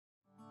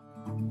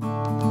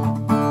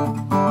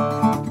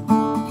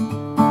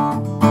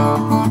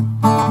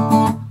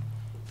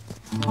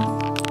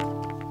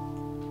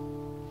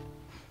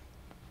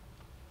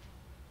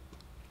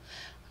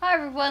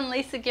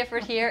Lisa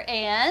Gifford here,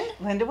 and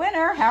Linda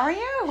Winter, how are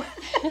you?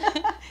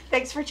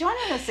 Thanks for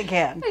joining us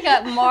again. we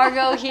got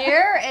Margot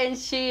here, and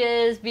she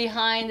is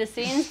behind the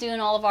scenes doing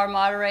all of our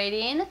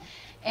moderating.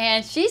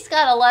 And she's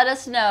got to let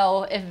us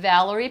know if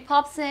Valerie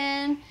pops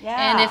in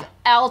and if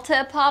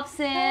Alta pops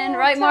in.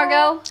 Right,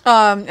 Margot?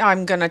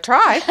 I'm going to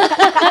try.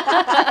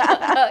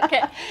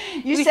 Okay.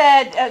 You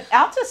said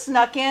Alta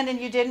snuck in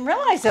and you didn't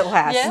realize it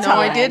last time. No,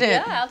 I didn't.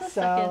 Yeah, Alta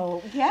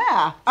snuck in.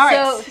 Yeah. All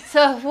right.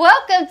 So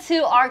welcome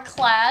to our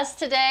class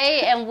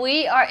today, and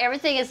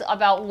everything is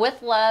about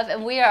with love,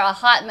 and we are a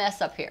hot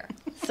mess up here.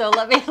 So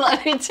let me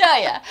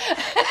tell you.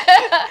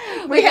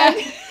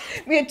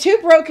 We had 2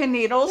 broken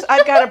needles.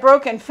 I've got a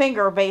broken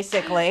finger,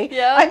 basically.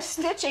 Yep. I'm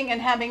stitching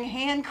and having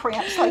hand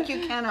cramps like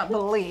you cannot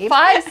believe.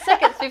 5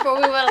 seconds before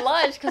we went to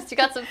lunch because you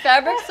got some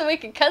fabric so we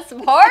can cut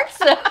some hearts.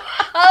 So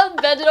I'm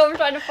bending over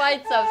trying to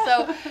find some.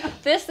 So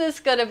this is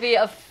going to be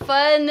a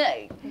fun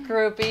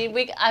grouping.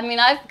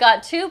 I've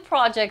got 2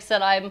 projects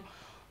that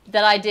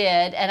I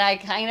did, and I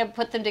kind of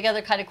put them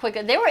together kind of quick.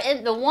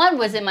 The one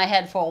was in my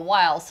head for a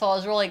while, so I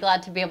was really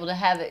glad to be able to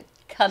have it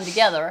come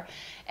together.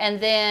 And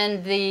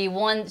then the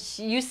one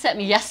you sent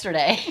me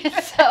yesterday,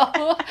 so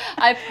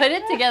I put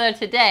it together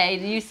today.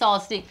 You saw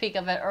a sneak peek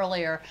of it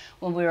earlier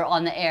when we were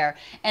on the air.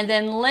 And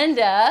then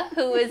Linda,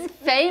 who is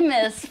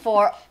famous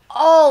for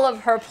all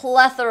of her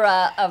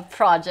plethora of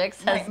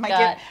projects, has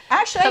got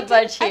Actually, a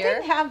bunch here. I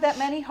didn't have that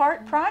many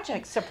heart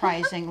projects,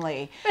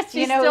 surprisingly. But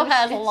she still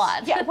has a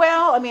lot. Yeah,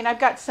 well, I've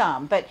got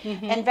some. But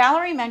and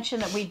Valerie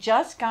mentioned that we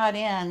just got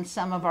in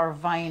some of our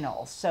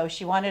vinyls. So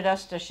she wanted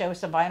us to show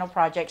some vinyl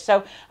projects.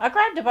 So I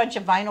grabbed a bunch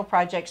of vinyl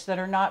projects that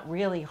are not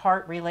really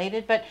heart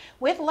related. But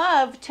with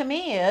love, to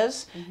me,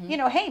 is,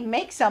 hey,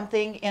 make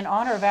something in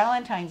honor of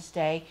Valentine's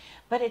Day.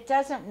 But it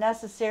doesn't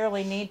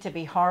necessarily need to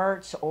be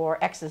hearts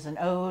or X's and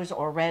O's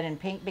or red and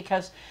pink,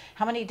 because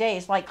how many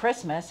days, like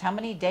Christmas, how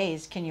many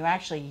days can you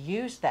actually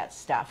use that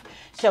stuff?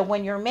 So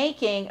when you're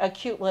making a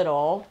cute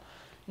little,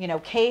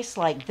 case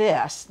like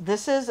this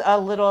is a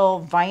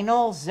little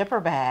vinyl zipper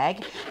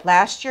bag.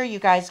 Last year, you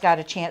guys got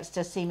a chance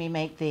to see me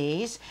make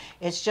these.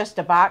 It's just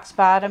a box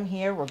bottom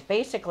here. We're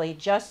basically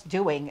just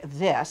doing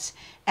this,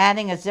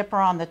 adding a zipper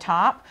on the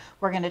top.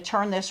 We're going to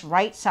turn this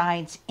right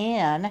sides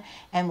in,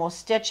 and we'll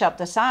stitch up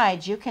the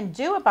sides. You can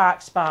do a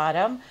box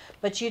bottom,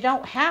 but you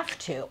don't have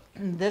to.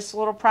 This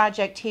little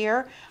project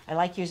here, I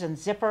like using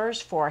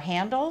zippers for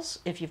handles.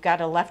 If you've got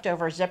a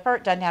leftover zipper,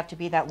 it doesn't have to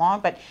be that long,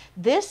 but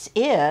this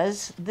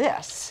is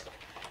this.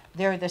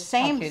 They're the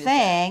same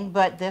thing,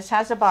 but this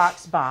has a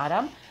box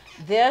bottom.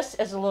 This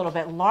is a little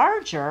bit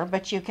larger,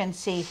 but you can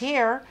see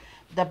here,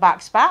 the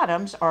box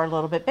bottoms are a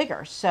little bit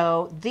bigger.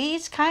 So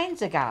these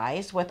kinds of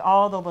guys with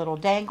all the little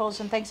dangles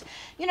and things,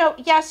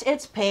 yes,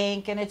 it's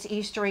pink and it's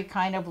Eastery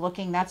kind of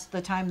looking. That's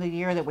the time of the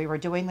year that we were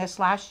doing this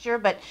last year.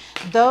 But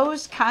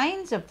those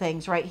kinds of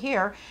things right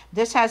here,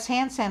 this has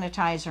hand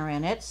sanitizer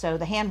in it. So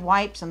the hand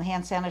wipes and the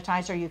hand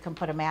sanitizer, you can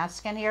put a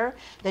mask in here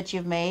that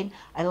you've made.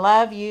 I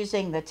love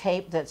using the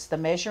tape that's the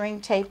measuring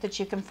tape that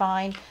you can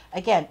find.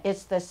 Again,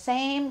 it's the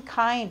same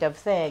kind of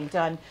thing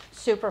done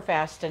super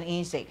fast and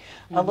easy.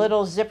 A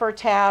little zipper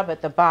tab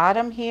at the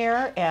bottom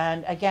here,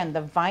 and again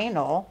the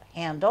vinyl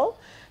handle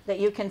that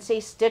you can see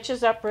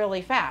stitches up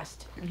really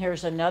fast. And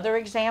here's another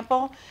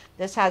example.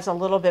 This has a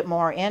little bit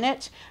more in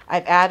it.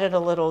 I've added a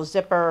little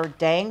zipper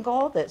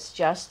dangle that's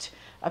just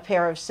a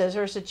pair of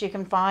scissors that you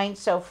can find.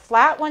 So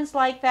flat ones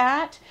like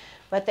that,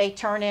 but they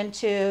turn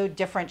into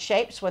different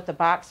shapes with the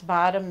box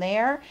bottom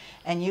there.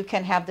 And you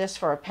can have this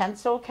for a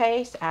pencil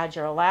case, add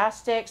your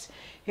elastics.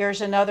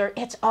 Here's another,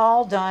 it's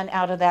all done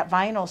out of that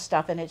vinyl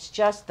stuff, and it's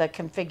just the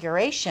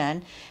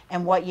configuration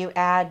and what you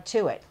add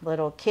to it.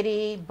 Little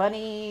kitty,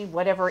 bunny,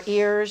 whatever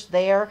ears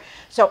there.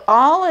 So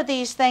all of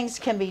these things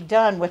can be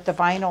done with the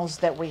vinyls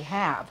that we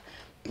have.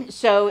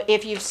 So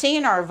if you've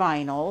seen our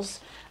vinyls,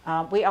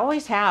 we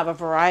always have a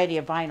variety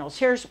of vinyls.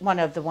 Here's one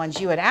of the ones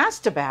you had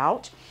asked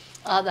about.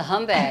 The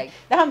humbag.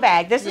 The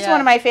humbag. This is one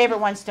of my favorite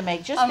ones to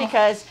make, just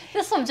because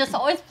this one just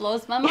always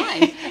blows my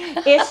mind.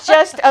 It's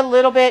just a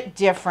little bit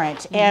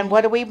different. And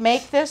what do we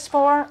make this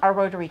for? Our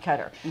rotary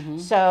cutter.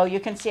 So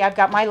you can see I've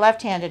got my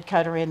left-handed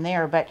cutter in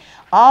there, but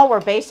all we're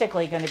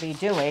basically going to be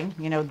doing,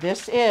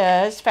 this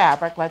is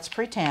fabric, let's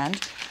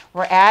pretend.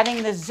 We're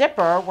adding the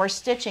zipper, we're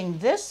stitching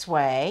this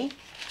way,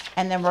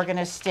 and then we're going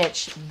to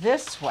stitch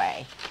this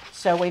way.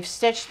 So we've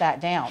stitched that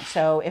down,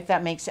 so if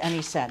that makes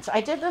any sense.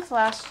 I did this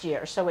last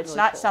year, so it's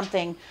not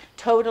something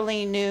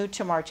totally new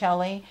to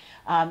Martelli.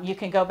 You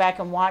can go back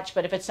and watch,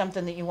 but if it's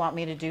something that you want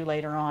me to do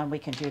later on, we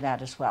can do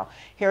that as well.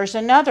 Here's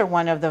another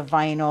one of the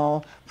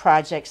vinyl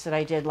projects that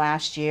I did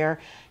last year.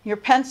 Your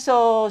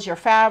pencils, your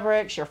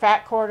fabrics, your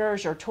fat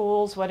quarters, your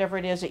tools, whatever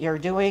it is that you're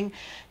doing,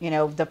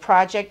 the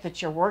project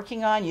that you're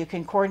working on, you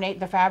can coordinate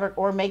the fabric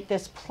or make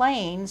this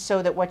plain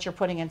so that what you're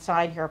putting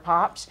inside here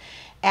pops.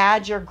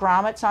 Add your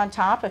grommets on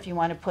top if you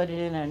want to put it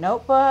in a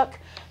notebook.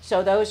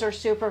 So those are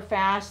super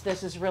fast.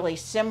 This is really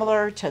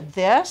similar to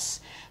this.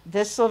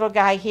 This little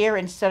guy here,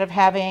 instead of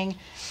having,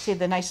 see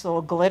the nice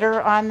little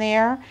glitter on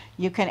there,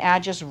 you can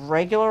add just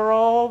regular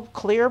old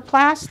clear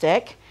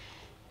plastic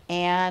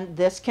And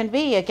this can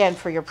be, again,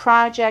 for your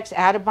projects,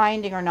 add a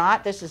binding or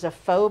not. This is a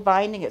faux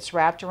binding. It's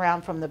wrapped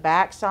around from the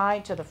back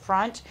side to the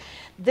front.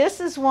 This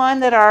is one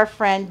that our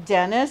friend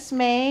Dennis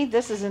made.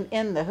 This is an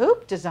in the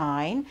hoop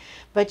design,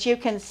 but you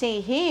can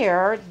see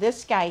here,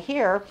 this guy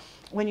here,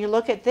 when you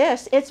look at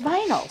this, it's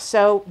vinyl.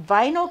 So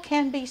vinyl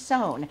can be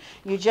sewn.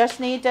 You just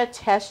need to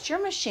test your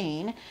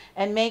machine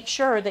and make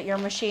sure that your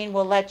machine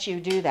will let you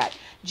do that.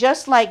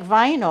 Just like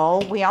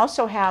vinyl, we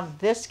also have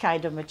this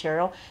kind of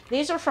material.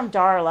 These are from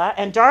Darla,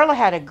 and Darla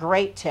had a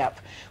great tip.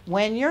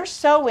 When you're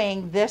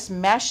sewing this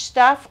mesh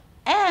stuff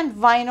and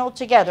vinyl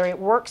together, it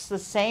works the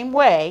same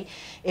way.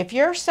 If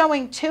you're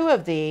sewing 2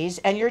 of these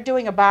and you're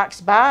doing a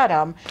box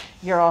bottom,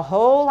 you're a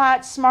whole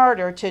lot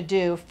smarter to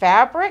do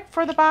fabric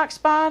for the box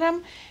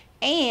bottom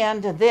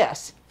and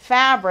this,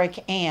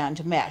 fabric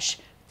and mesh,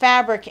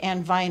 fabric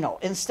and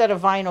vinyl, instead of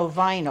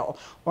vinyl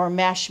or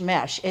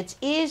mesh. It's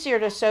easier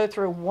to sew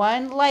through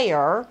one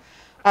layer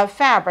of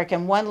fabric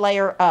and one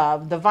layer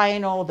of the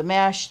vinyl, the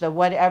mesh, the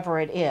whatever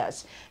it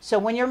is. So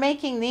when you're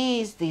making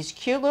these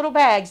cute little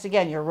bags,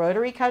 again, your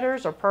rotary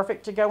cutters are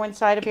perfect to go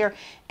inside of here.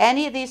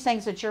 Any of these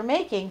things that you're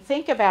making,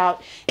 think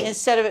about,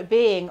 instead of it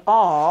being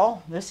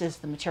all, this is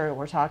the material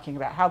we're talking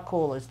about. How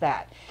cool is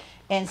that?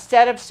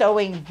 Instead of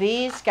sewing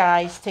these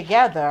guys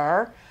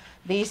together,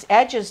 these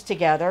edges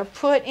together,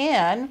 put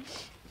in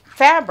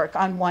fabric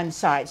on one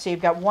side. So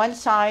you've got one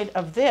side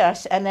of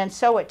this and then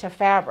sew it to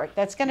fabric.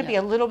 That's going to be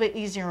a little bit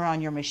easier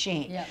on your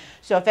machine. Yeah.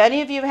 So if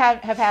any of you have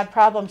had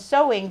problems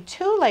sewing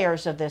 2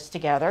 layers of this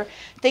together,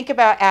 think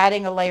about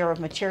adding a layer of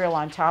material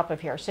on top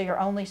of here. So you're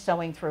only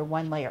sewing through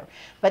one layer.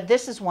 But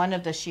this is one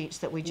of the sheets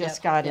that we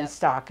just got in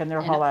stock, and they're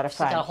a whole lot of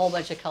fun. It's got a whole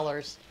bunch of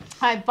colors.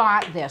 I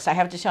bought this. I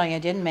have to tell you, I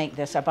didn't make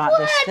this. I bought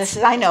this. This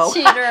is, I know.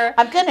 Cheater.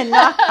 I'm gonna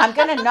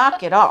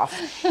knock it off.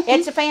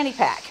 It's a fanny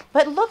pack.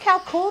 But look how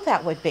cool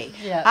that would be.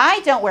 Yeah.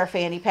 I don't wear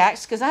fanny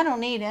packs because I don't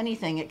need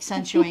anything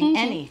accentuating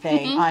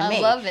anything on me.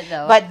 I love it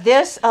though. But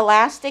this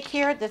elastic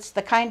here, that's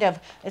the kind of,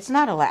 it's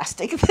not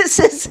elastic. This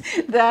is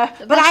the,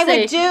 but I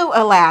would do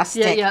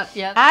elastic.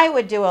 Yeah. I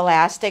would do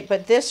elastic,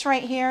 but this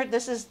right here,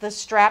 this is the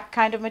strap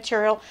kind of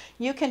material.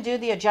 You can do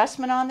the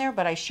adjustment on there,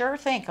 but I sure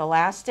think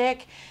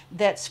elastic,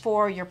 that's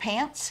for your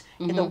pants,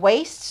 the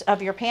waists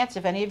of your pants.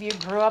 If any of you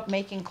grew up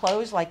making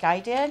clothes like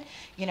I did,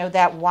 you know,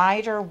 that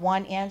wider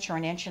 1 inch or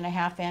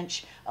 1.5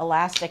 inch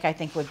elastic I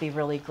think would be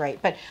really great.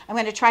 But I'm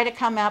going to try to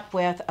come up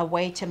with a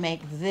way to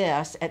make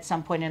this at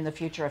some point in the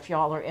future if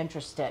y'all are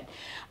interested.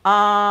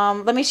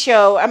 Let me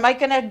show. Am I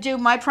going to do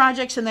my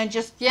projects and then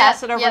just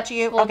pass it over to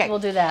you? Okay, we'll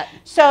do that.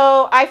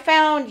 So I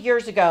found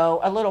years ago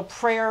a little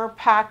prayer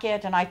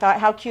pocket, and I thought,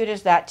 how cute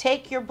is that?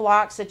 Take your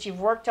blocks that you've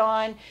worked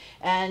on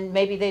and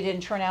maybe they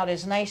didn't turn out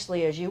as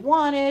nicely as you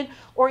wanted,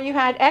 or you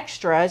had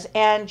extras,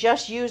 and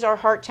just use our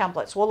heart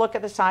templates. We'll look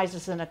at the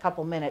sizes in a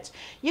couple minutes.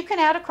 You can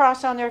add a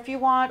cross on there if you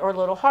want, or a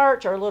little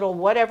heart, or a little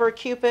whatever,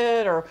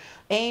 Cupid or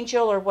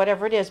angel or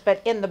whatever it is.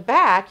 But in the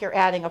back you're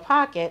adding a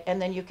pocket,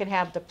 and then you can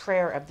have the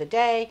prayer of the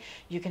day.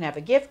 You can have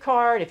a gift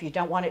card if you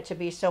don't want it to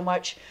be so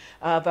much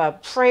of a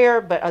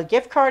prayer, but a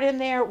gift card in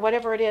there,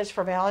 whatever it is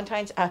for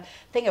Valentine's, a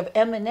thing of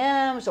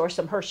M&Ms or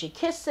some Hershey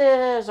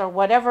Kisses or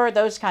whatever,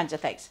 those kinds of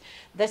things.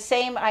 The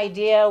same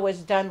idea was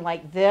done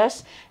like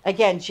this.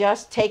 Again,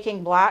 just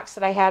taking blocks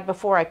that I had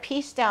before, I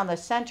pieced down the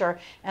center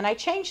and I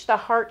changed the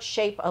heart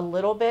shape a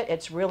little bit.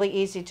 It's really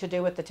easy to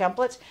do with the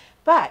templates,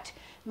 but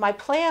my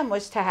plan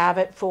was to have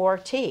it for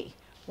tea.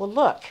 Well,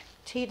 look,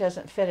 tea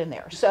doesn't fit in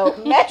there. So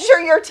measure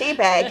your tea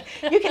bag.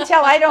 You can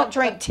tell I don't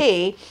drink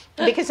tea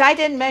because I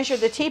didn't measure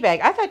the tea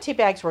bag. I thought tea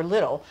bags were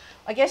little.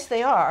 I guess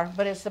they are,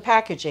 but it's the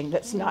packaging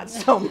that's not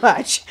so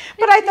much.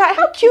 But I thought,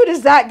 how cute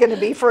is that going to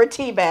be for a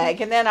tea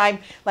bag? And then I'm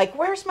like,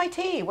 where's my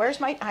tea?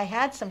 I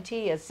had some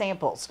tea as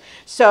samples.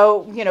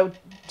 So, you know,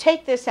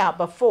 take this out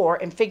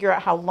before and figure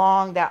out how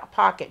long that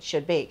pocket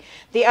should be.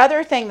 The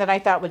other thing that I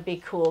thought would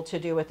be cool to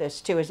do with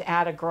this too is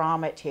add a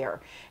grommet here.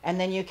 And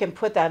then you can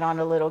put that on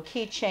a little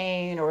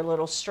keychain or a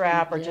little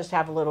strap or just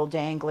have a little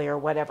dangly or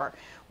whatever.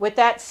 With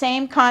that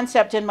same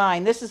concept in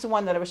mind, this is the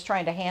one that I was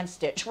trying to hand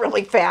stitch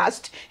really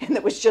fast and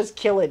that was just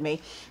killing me.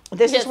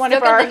 This is one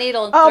of our,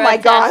 oh my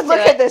God, look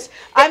at this.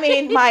 I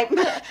mean,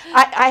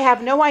 I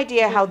have no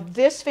idea how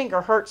this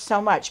finger hurts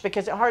so much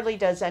because it hardly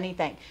does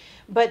anything.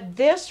 But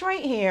this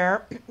right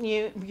here,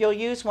 you'll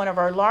use one of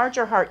our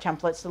larger heart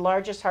templates, the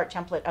largest heart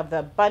template of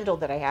the bundle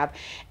that I have.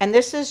 And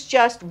this is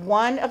just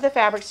one of the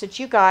fabrics that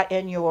you got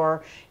in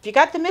your, if you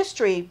got the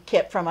mystery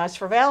kit from us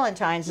for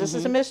Valentine's, this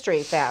is a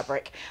mystery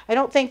fabric. I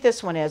don't think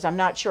this one is, I'm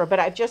not sure, but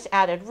I've just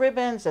added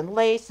ribbons and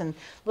lace and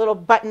little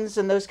buttons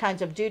and those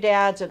kinds of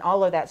doodads and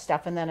all of that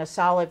stuff, and then a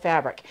solid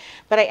fabric.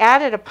 But I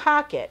added a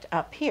pocket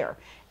up here.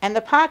 And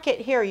the pocket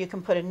here, you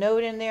can put a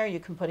note in there, you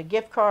can put a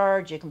gift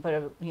card, you can put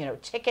a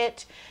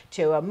ticket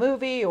to a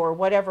movie or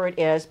whatever it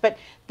is. But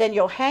then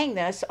you'll hang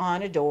this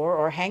on a door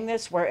or hang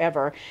this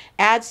wherever.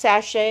 Add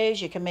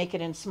sachets, you can make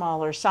it in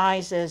smaller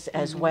sizes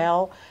as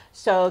well.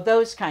 So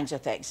those kinds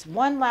of things.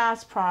 One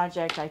last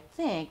project I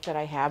think that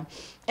I have,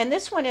 and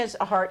this one is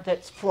a heart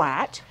that's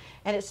flat.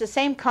 and it's the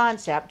same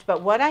concept,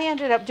 but what I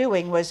ended up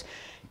doing was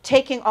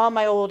taking all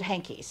my old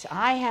hankies.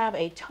 I have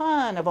a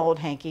ton of old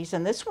hankies,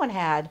 and this one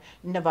had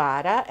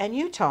Nevada and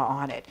Utah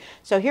on it.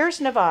 So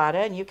here's Nevada,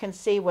 and you can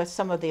see with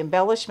some of the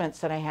embellishments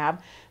that I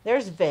have.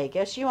 There's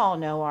Vegas. You all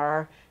know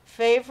our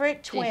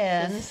favorite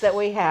twins that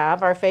we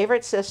have, our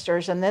favorite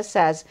sisters, and this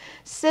says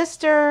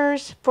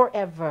sisters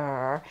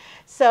forever.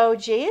 So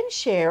G and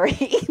Sherry,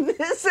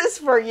 this is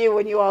for you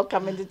when you all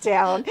come into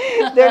town.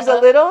 There's a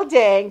little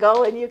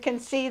dangle, and you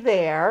can see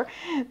there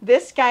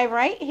this guy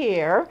right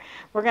here.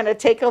 We're going to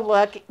take a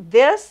look.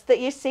 This that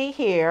you see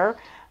here,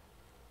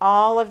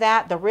 all of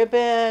that, the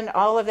ribbon,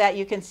 all of that,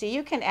 you can see,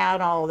 you can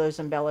add all of those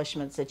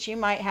embellishments that you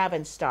might have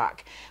in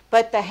stock.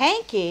 But the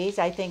hankies,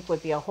 I think,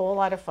 would be a whole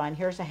lot of fun.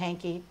 Here's a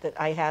hanky that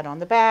I had on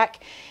the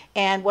back.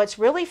 And what's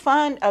really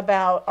fun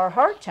about our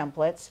heart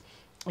templates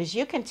is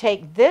you can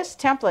take this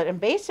template and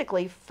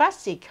basically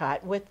fussy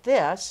cut with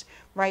this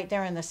right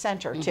there in the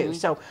center too.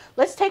 So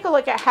let's take a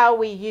look at how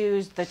we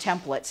use the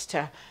templates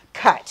to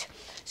cut.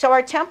 So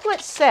our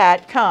template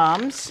set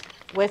comes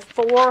with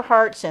 4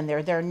 hearts in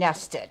there. They're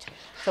nested.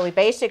 So we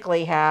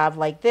basically have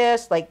like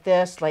this, like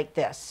this, like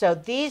this. So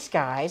these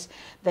guys,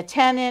 the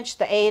 10-inch,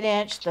 the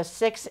 8-inch, the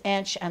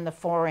 6-inch, and the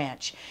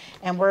 4-inch.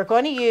 And we're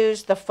going to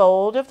use the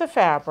fold of the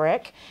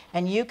fabric,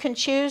 and you can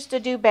choose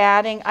to do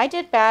batting. I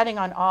did batting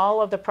on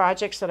all of the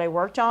projects that I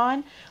worked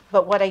on,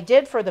 but what I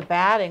did for the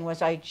batting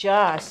was I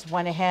just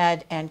went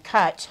ahead and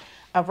cut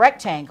a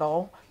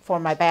rectangle for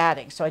my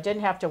batting, so I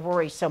didn't have to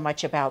worry so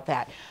much about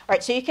that. All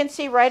right, so you can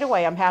see right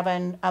away I'm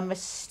having a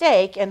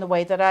mistake in the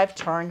way that I've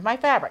turned my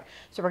fabric.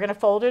 So we're going to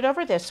fold it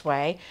over this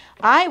way.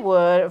 I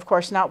would, of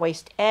course, not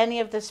waste any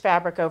of this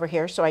fabric over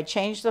here, so I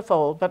changed the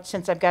fold, but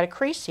since I've got a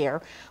crease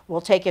here,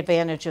 we'll take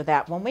advantage of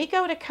that. When we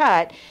go to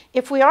cut,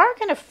 if we are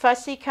going to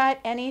fussy cut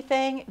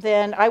anything,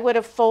 then I would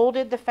have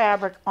folded the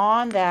fabric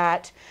on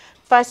that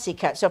fussy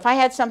cut. So if I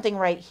had something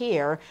right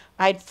here,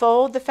 I'd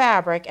fold the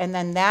fabric, and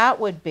then that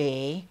would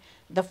be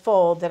the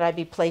fold that I'd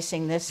be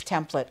placing this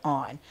template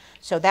on.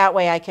 So that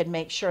way I could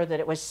make sure that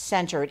it was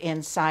centered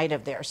inside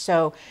of there.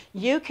 So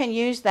you can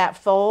use that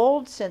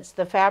fold, since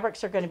the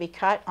fabrics are going to be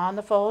cut on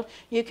the fold,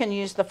 you can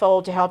use the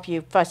fold to help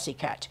you fussy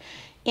cut.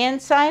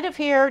 Inside of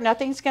here,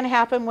 nothing's going to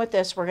happen with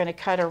this. We're going to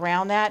cut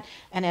around that,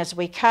 and as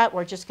we cut,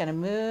 we're just going to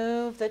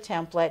move the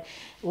template.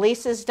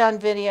 Lisa's done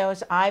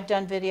videos, I've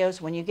done videos.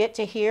 When you get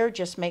to here,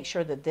 just make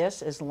sure that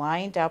this is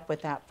lined up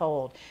with that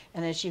fold.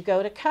 And as you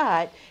go to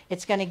cut,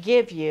 it's going to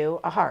give you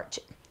a heart.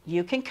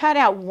 You can cut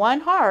out 1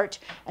 heart,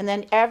 and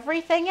then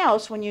everything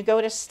else, when you go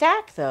to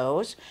stack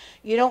those,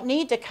 you don't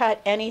need to cut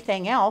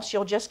anything else.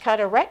 You'll just cut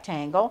a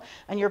rectangle,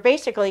 and you're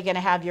basically going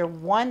to have your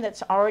one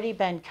that's already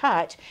been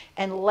cut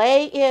and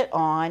lay it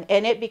on,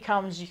 and it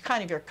becomes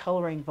kind of your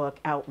coloring book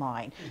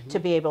outline to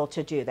be able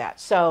to do that.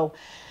 So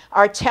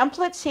our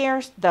templates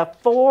here, the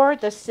 4,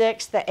 the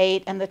 6, the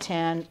 8, and the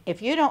 10,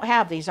 if you don't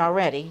have these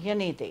already, you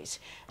need these.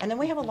 And then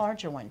we have a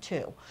larger one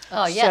too.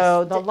 Oh, yes.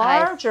 So the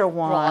larger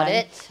one, brought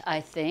it, I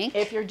think.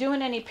 If you're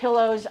doing any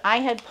pillows, I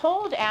had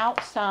pulled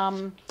out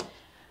some,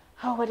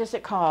 oh, what is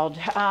it called?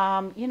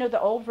 You know,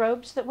 the old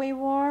robes that we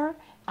wore?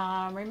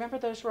 Remember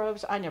those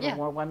robes? I never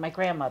wore one. My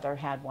grandmother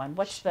had one.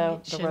 What's the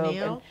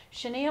robe?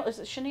 Chenille? Is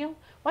it chenille?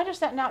 Why does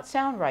that not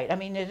sound right? I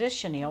mean, it is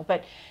chenille,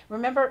 but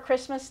remember at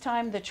Christmas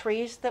time, the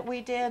trees that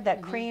we did,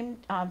 that cream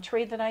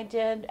tree that I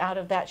did out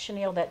of that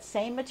chenille, that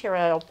same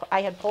material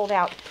I had pulled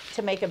out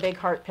to make a big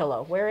heart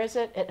pillow. Where is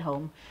it? At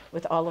home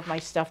with all of my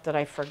stuff that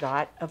I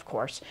forgot, of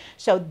course.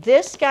 So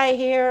this guy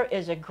here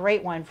is a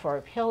great one for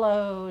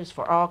pillows,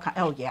 for all kinds.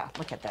 Oh yeah,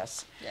 look at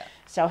this. Yeah.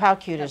 So how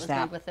cute is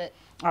that? With it.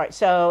 All right,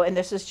 so, and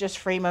this is just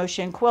free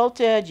motion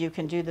quilted. You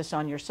can do this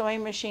on your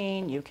sewing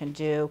machine. You can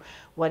do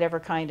whatever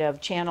kind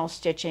of channel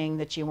stitching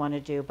that you want to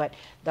do, but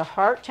the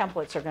heart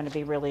templates are going to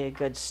be really a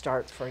good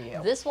start for you.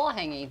 This wall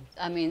hanging,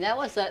 I mean, that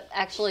was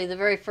actually the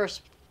very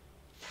first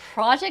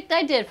project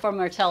I did for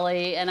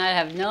Martelli, and I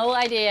have no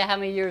idea how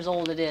many years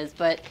old it is,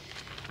 but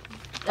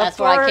that's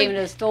where I came to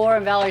the store,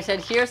 and Valerie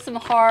said, here's some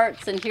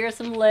hearts, and here's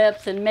some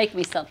lips, and make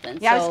me something.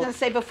 Yeah, so, I was going to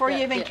say, before you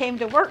even came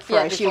to work for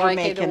us, you were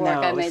making those.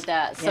 I made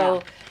that.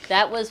 So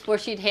that was where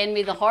she'd hand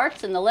me the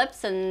hearts and the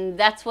lips, and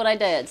that's what I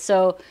did.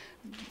 So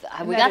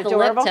we got the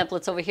lip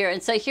templates over here.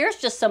 And so here's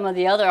just some of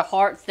the other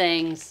heart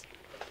things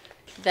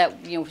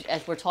that, you know,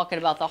 as we're talking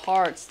about the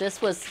hearts.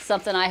 This was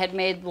something I had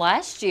made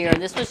last year.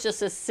 This was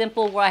just a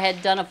simple where I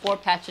had done a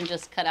 4-patch and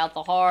just cut out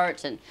the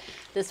hearts. And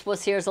this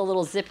was, here's a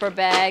little zipper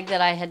bag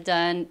that I had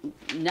done,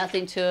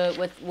 nothing to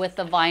it with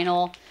the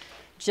vinyl,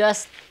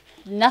 just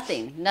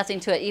nothing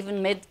to it.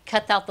 Even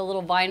cut out the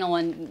little vinyl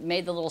and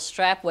made the little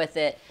strap with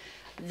it.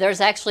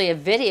 There's actually a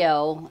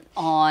video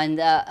on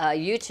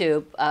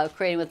YouTube,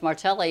 Creating with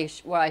Martelli,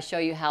 where I show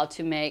you how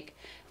to make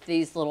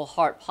these little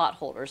heart pot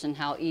holders and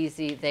how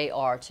easy they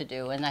are to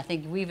do. And I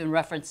think we even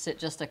referenced it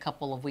just a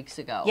couple of weeks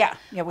ago. Yeah,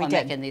 we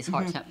did. Making these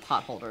heart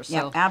pot holders.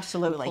 Yeah, So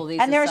absolutely. pull these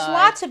And there's aside.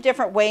 lots of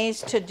different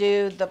ways to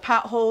do the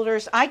pot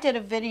holders. I did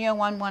a video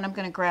on one. I'm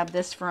going to grab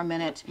this for a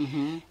minute.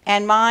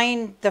 And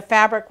mine, the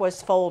fabric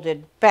was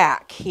folded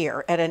back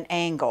here at an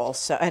angle,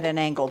 so at an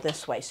angle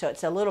this way. So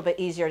it's a little bit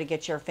easier to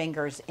get your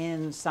fingers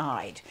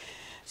inside.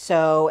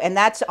 So, and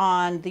that's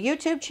on the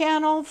YouTube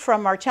channel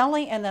from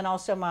Martelli, and then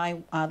also my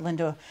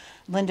Linda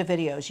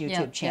Videos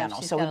YouTube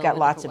channel. she's So got we've a got little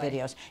lots of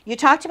different way. videos. You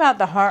talked about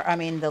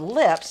the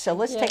lips. So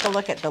let's take a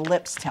look at the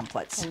lips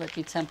templates. The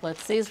lippy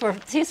templates.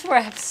 These were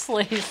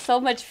absolutely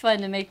so much fun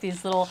to make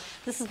these little.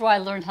 This is where I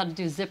learned how to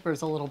do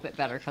zippers a little bit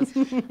better because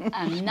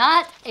I'm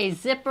not a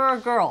zipper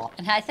girl,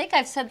 and I think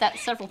I've said that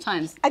several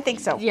times. I think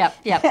so. Yep.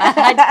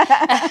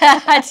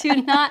 I do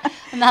not.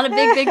 I'm not a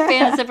big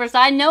fan of zippers.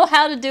 I know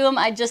how to do them.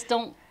 I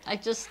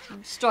just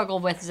struggle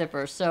with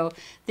zippers. So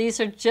these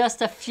are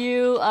just a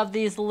few of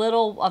these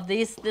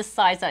this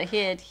size I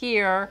hid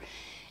here.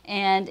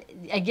 And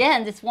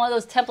again, it's one of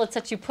those templates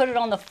that you put it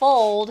on the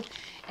fold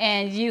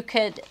and you'll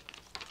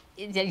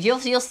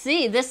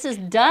see this is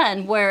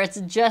done where it's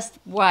just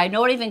where I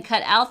don't even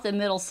cut out the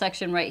middle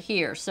section right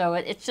here. So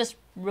it's just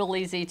real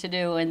easy to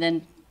do. And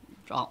then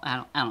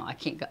I don't know. I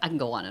can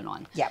go on and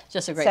on. Yeah,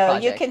 just a great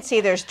project. So you can see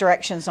there's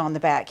directions on the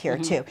back here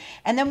too,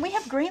 and then we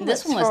have green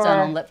lips. This one was done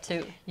on lip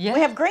too. Yeah.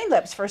 We have green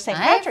lips for St.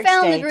 I Patrick's Day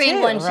haven't found the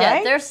green ones right?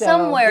 yet. They're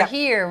somewhere yeah.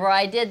 here where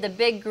I did the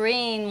big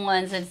green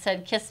ones and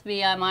said "Kiss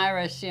me, I'm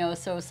Irish,"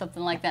 so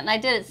something like that. And I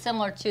did it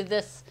similar to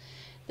this.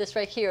 This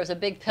right here is a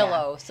big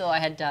pillow, so I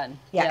had done.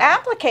 Yeah,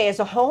 applique is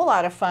a whole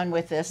lot of fun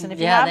with this, and if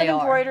you have an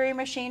embroidery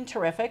machine,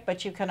 terrific,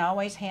 but you can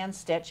always hand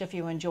stitch if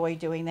you enjoy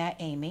doing that,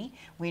 Amy.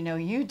 We know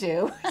you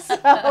do.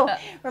 So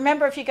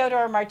remember, if you go to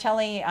our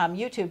Martelli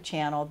YouTube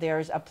channel,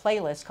 there's a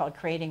playlist called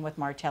Creating with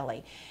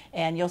Martelli,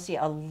 and you'll see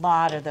a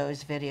lot of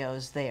those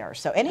videos there.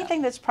 So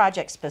anything that's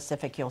project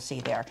specific, you'll see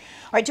there.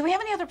 All right, do we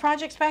have any other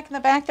projects back in the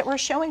back that we're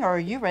showing, or are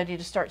you ready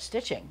to start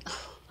stitching?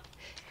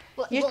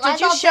 Did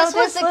you show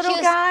this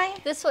little guy?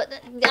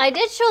 I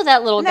did show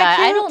that little guy.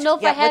 I don't know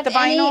if I have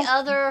any vinyl?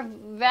 other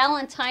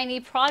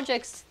Valentine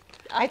projects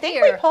I think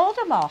here. we pulled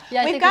them all.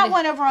 Yeah, We've got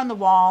one over on the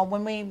wall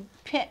when we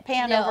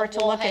pan over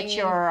to look at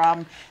your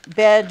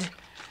bed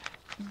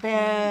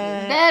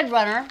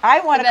runner.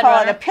 I want to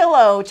call it a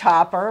pillow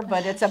topper,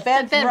 but it's a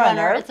bed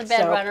runner. It's a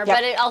bed runner,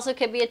 but it also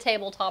could be a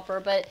table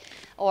topper,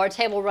 or a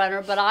table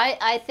runner. But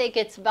I think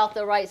it's about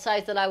the right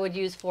size that I would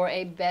use for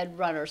a bed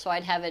runner. So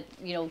I'd have it,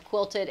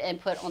 quilted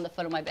and put on the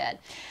foot of my bed.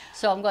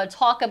 So I'm going to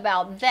talk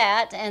about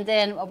that, and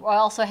then I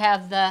also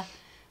have the.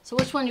 So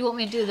which one do you want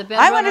me to do? The bed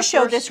runner I want to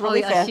show first? this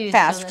really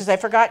fast because I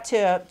forgot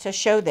to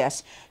show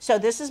this. So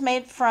this is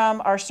made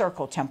from our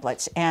circle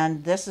templates,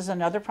 and this is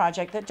another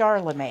project that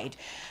Darla made.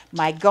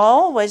 My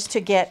goal was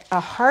to get a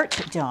heart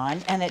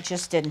done, and it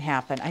just didn't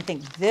happen. I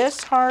think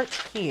this heart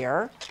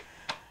here,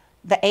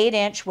 the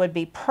 8-inch would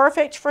be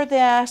perfect for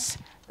this.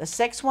 The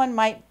 6 one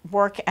might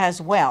work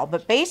as well,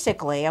 but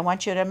basically I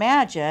want you to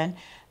imagine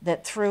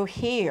that through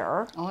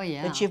here,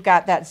 that you've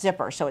got that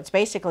zipper. So it's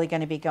basically going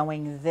to be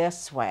going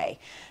this way.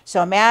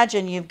 So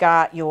imagine you've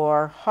got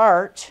your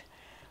heart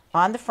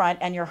on the front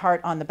and your heart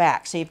on the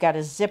back. So you've got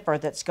a zipper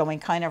that's going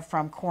kind of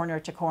from corner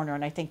to corner,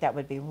 and I think that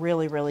would be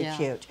really, really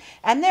cute.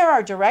 And there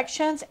are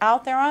directions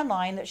out there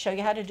online that show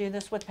you how to do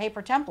this with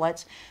paper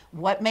templates.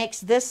 What makes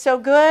this so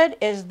good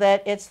is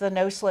that it's the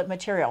no-slip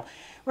material.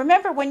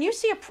 Remember, when you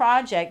see a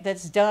project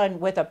that's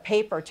done with a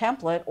paper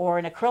template or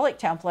an acrylic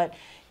template,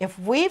 if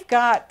we've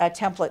got a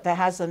template that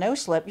has the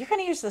no-slip, you're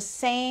going to use the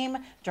same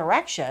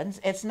directions.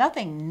 It's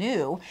nothing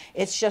new.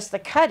 It's just the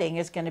cutting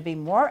is going to be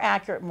more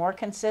accurate, more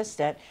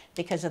consistent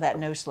because of that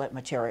no-slip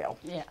material.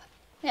 Yeah.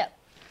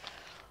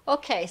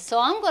 Okay, so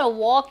I'm going to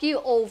walk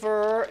you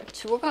over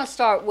to, we're going to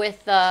start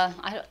with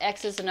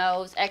X's and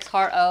O's, X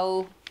heart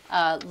O,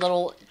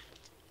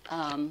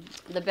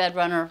 the bed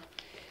runner.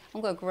 I'm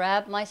going to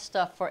grab my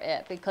stuff for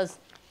it because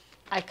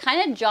I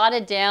kind of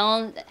jotted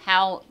down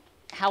how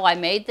I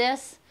made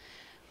this,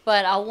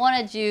 but I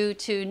wanted you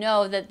to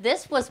know that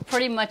this was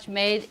pretty much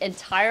made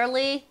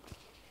entirely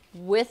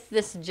with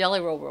this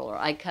Jelly Roll roller.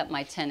 I cut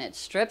my 10-inch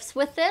strips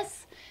with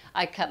this.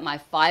 I cut my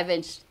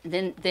 5-inch,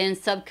 then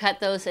subcut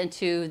those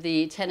into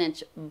the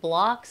 10-inch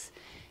blocks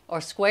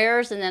or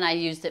squares, and then I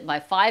used it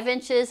by 5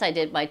 inches. I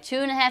did my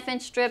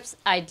 2.5-inch strips.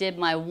 I did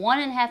my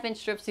 1.5-inch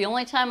strips. The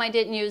only time I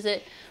didn't use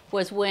it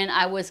was when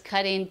I was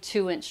cutting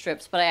 2-inch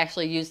strips, but I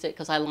actually used it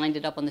because I lined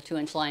it up on the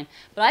 2-inch line.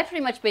 But I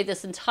pretty much made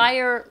this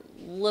entire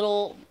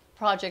little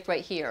project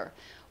right here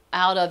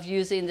out of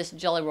using this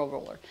Jelly Roll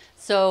roller.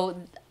 So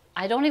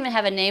I don't even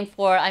have a name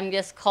for it. I'm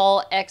just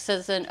call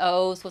X's and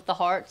O's with the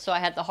heart. So I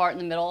had the heart in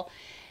the middle.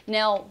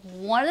 Now,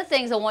 one of the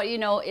things I want you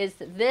to know is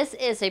that this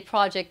is a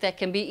project that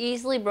can be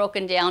easily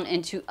broken down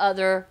into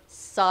other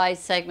size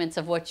segments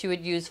of what you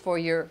would use for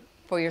your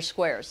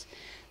squares.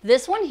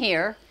 This one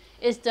here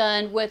is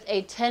done with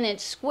a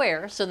 10-inch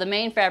square. So the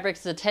main fabric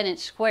is a 10-inch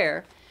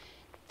square.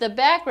 The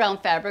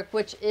background fabric,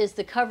 which is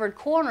the covered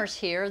corners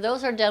here,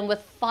 those are done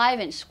with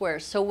 5-inch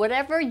squares. So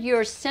whatever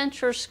your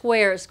center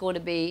square is going to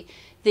be,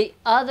 the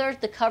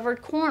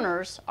covered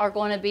corners are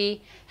going to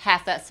be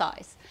half that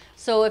size.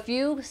 So if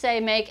you say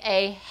make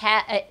a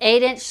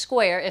 8-inch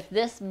square, if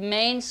this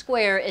main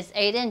square is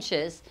 8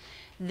 inches,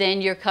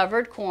 then your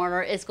covered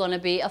corner is going to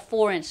be a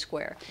 4-inch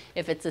square.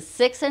 If it's a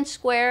 6-inch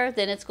square,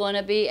 then it's going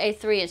to be a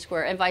 3-inch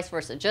square, and vice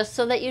versa, just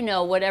so that you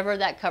know whatever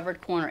that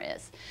covered corner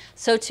is.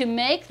 So to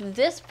make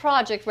this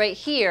project right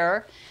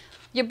here,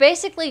 you're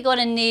basically going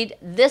to need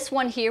this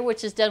one here,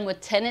 which is done with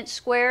 10-inch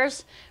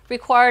squares,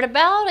 required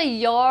about a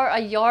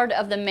yard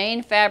of the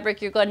main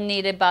fabric. You're going to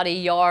need about a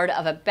yard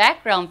of a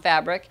background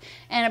fabric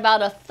and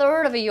about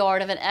 1/3 of a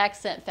yard of an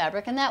accent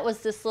fabric. And that was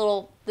this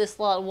little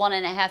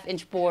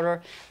 1.5-inch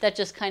border that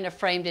just kind of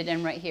framed it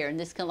in right here. And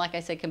this can, like I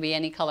said, can be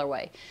any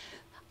colorway.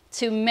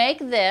 To make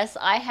this,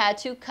 I had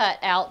to cut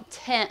out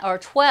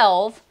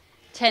 12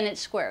 10-inch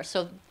squares.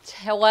 So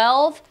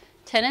 12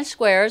 10-inch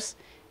squares.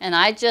 And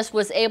I just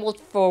was able,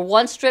 for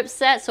one strip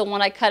set, so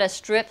when I cut a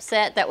strip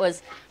set that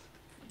was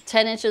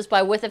 10 inches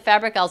by width of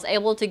fabric, I was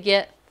able to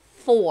get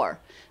 4.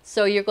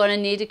 So you're going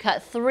to need to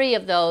cut 3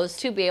 of those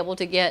to be able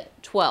to get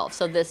 12.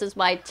 So this is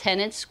my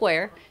 10-inch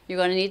square. You're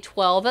going to need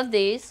 12 of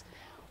these.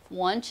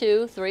 1,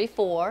 2, 3,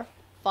 4,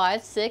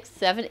 5, 6,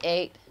 7,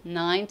 8,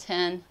 9,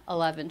 10,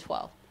 11,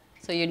 12.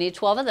 So you need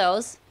 12 of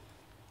those.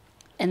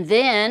 And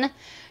then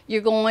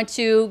you're going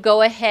to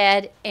go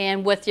ahead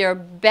and with your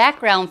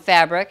background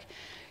fabric,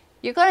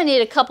 you're going to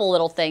need a couple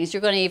little things.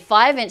 You're going to need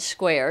 5-inch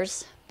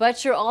squares,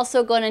 but you're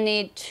also going to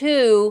need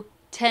 2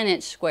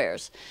 10-inch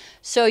squares.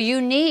 So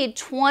you need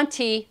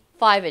 20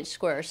 5-inch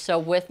squares. So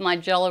with my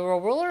Jelly Roll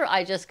ruler,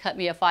 I just cut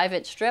me a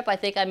 5-inch strip. I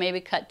think I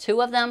maybe cut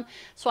 2 of them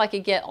so I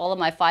could get all of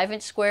my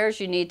 5-inch squares.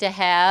 You need to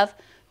have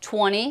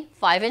 20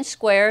 5-inch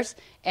squares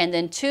and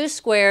then 2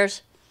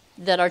 squares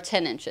that are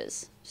 10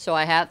 inches. So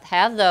I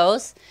have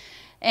those.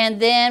 And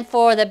then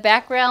for the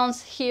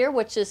backgrounds here,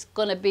 which is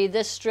going to be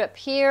this strip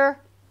here,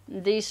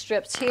 these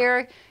strips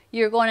here,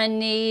 you're going to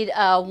need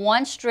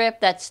one strip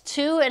that's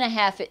 2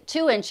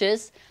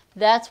 inches.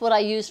 That's what I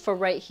used for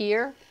right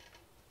here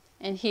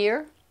and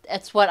here.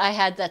 That's what I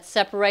had that's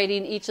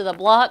separating each of the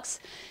blocks.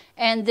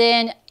 And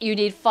then you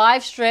need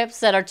 5 strips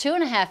that are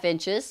 2.5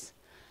 inches.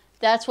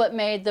 That's what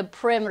made the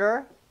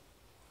perimeter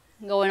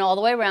going all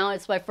the way around.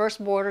 It's my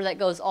first border that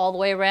goes all the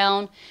way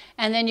around.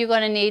 And then you're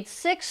going to need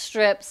 6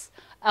 strips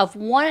of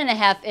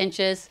 1.5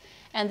 inches.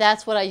 And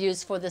that's what I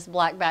used for this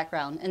black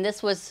background. And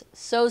this was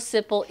so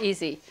simple,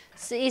 easy.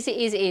 So easy,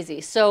 easy,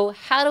 easy. So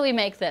how do we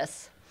make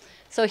this?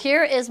 So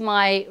here is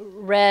my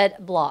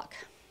red block.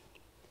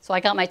 So I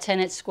got my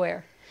 10-inch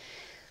square.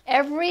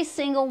 Every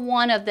single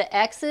one of the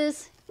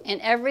X's and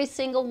every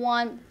single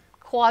one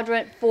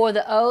quadrant for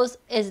the O's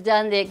is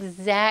done the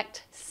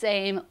exact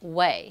same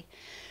way.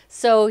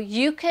 So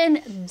you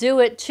can do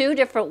it 2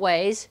 different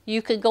ways.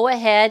 You could go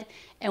ahead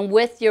and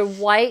with your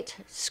white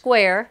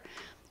square,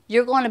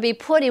 you're going to be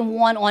putting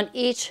one on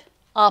each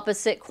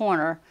opposite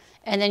corner,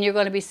 and then you're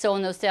going to be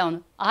sewing those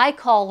down. I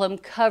call them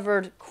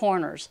covered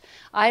corners.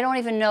 I don't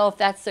even know if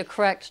that's the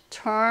correct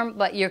term,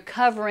 but you're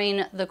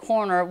covering the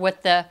corner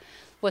with the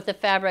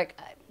fabric.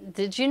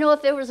 Did you know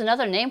if there was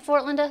another name for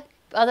it, Linda,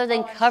 other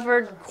than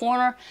covered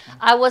corner?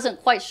 I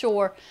wasn't quite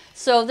sure.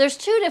 So there's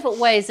 2 different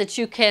ways that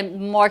you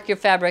can mark your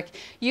fabric.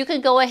 You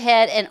can go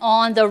ahead and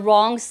on the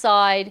wrong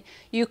side,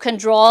 you can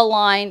draw a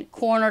line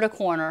corner to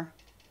corner.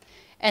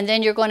 And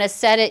then you're going to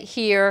set it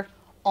here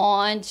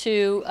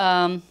onto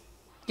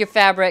your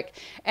fabric,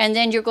 and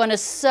then you're going to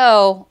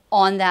sew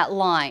on that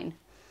line.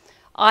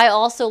 I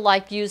also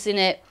like using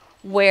it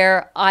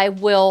where I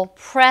will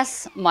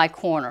press my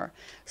corner.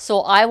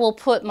 So I will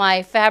put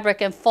my fabric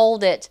and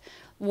fold it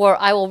where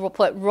I will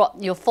put,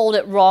 you'll fold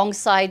it wrong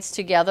sides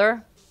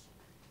together,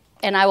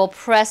 and I will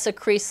press a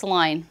crease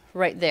line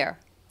right there.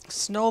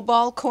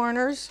 Snowball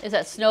corners? Is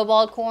that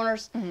snowball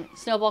corners? Mm-hmm.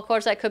 Snowball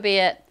corners, that could be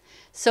it.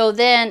 So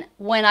then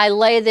when I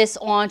lay this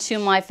onto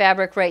my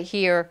fabric right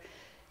here,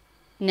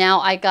 now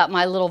I got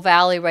my little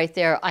valley right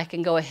there. I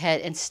can go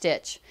ahead and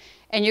stitch.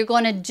 And you're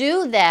going to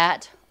do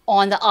that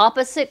on the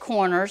opposite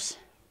corners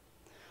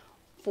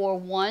for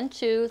 1,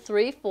 2,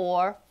 3,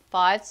 4,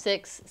 5,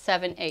 6,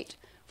 7, 8.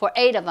 For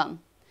 8 of them.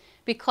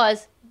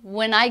 Because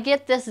when I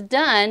get this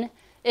done,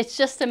 it's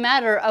just a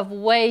matter of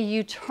way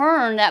you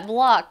turn that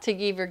block to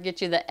either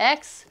get you the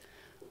X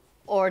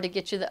or to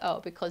get you the O.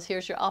 Because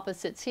here's your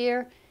opposites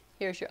here.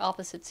 Here's your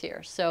opposites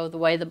here. So the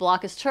way the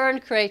block is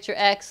turned creates your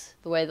X.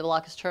 The way the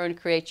block is turned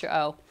creates your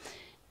O.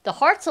 The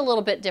heart's a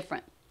little bit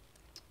different.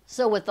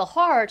 So with the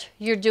heart,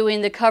 you're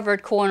doing the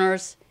covered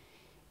corners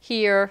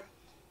here.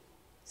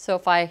 So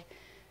if I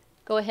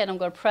go ahead, I'm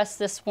going to press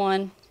this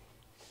one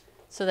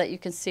so that you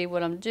can see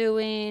what I'm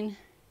doing.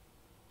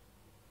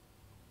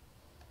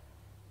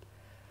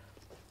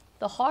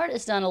 The heart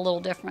is done a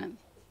little different.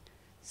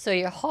 So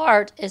your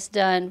heart is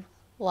done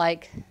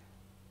like,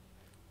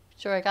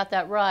 sure I got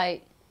that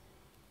right.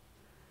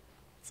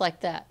 It's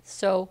like that.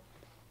 So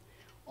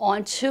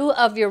on 2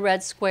 of your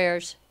red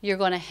squares, you're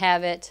going to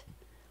have it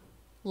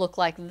look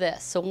like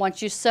this. So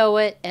once you sew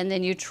it and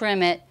then you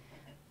trim it,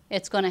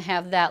 it's going to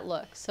have that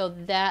look. So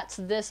that's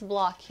this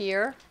block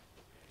here,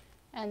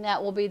 and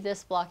that will be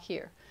this block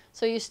here.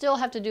 So you still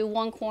have to do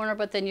one corner,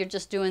 but then you're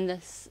just doing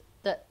this,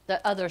 the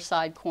other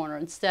side corner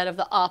instead of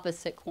the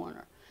opposite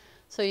corner.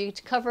 So you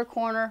cover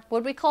corner,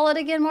 what do we call it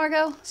again,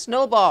 Margot?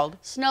 Snowballed.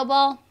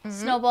 Snowball,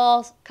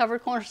 snowballs,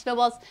 covered corner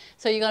snowballs.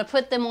 So you're going to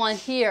put them on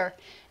here.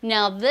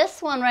 Now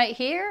this one right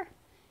here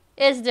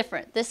is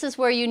different. This is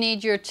where you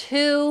need your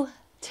 2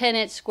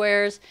 10-inch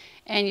squares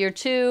and your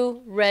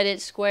 2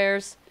 red-inch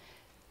squares.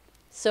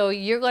 So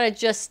you're going to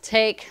just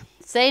take,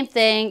 same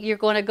thing, you're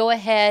going to go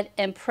ahead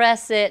and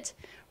press it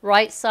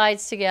right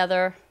sides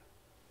together.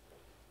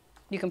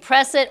 You can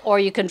press it or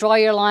you can draw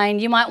your line.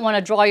 You might want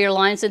to draw your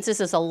line since this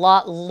is a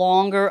lot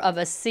longer of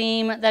a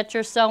seam that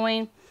you're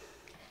sewing.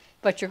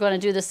 But you're going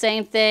to do the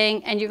same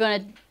thing, and you're going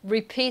to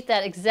repeat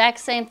that exact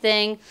same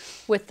thing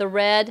with the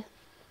red.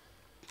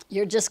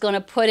 You're just going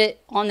to put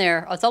it on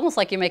there. It's almost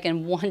like you're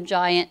making one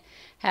giant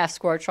half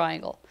square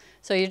triangle.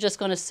 So you're just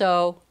going to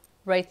sew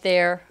right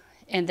there,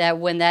 and that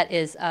when that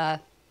is, well,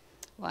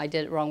 I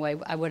did it the wrong way.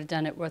 I would have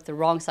done it with the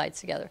wrong sides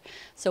together.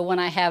 So when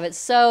I have it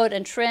sewed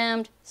and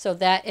trimmed, so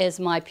that is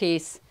my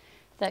piece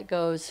that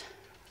goes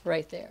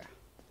right there.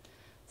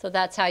 So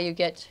that's how you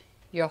get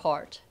your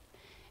heart.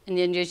 And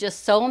then you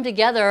just sew them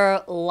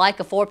together like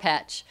a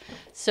 4-patch.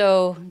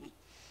 So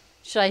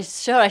should I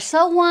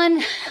sew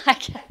one?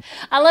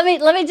 Let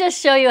me just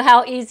show you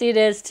how easy it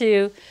is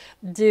to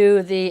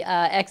do the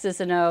X's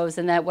and O's,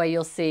 and that way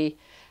you'll see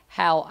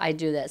how I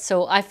do that.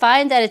 So I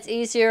find that it's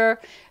easier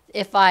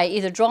if I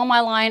either draw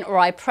my line or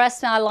I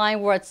press my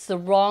line where it's the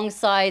wrong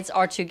sides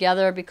are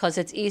together, because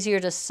it's easier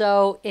to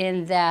sew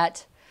in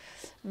that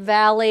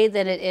valley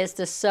than it is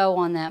to sew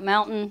on that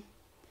mountain.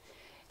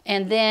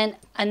 And then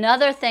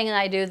another thing that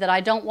I do that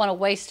I don't want to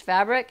waste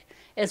fabric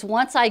is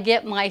once I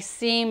get my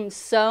seam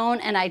sewn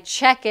and I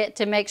check it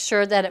to make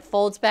sure that it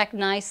folds back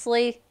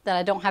nicely, that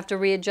I don't have to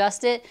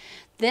readjust it,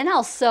 then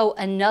I'll sew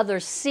another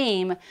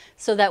seam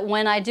so that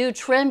when I do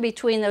trim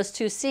between those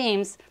 2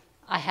 seams,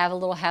 I have a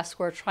little half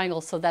square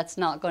triangle, so that's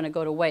not going to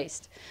go to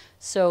waste.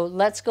 So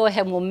let's go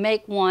ahead and we'll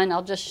make one.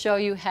 I'll just show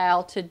you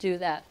how to do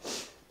that.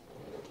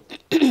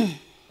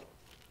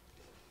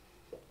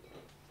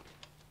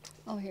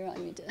 Oh, here, I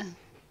need to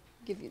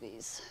give you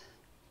these.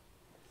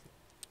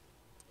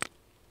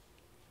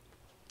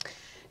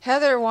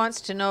 Heather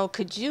wants to know,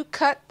 could you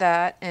cut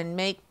that and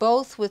make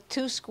both with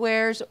 2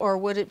 squares, or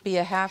would it be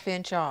a 1/2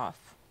 inch off?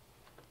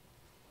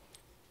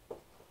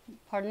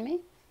 Pardon me?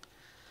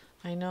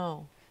 I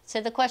know. Say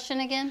the question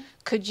again.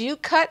 Could you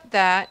cut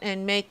that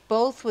and make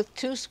both with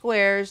 2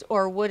 squares,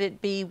 or would it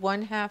be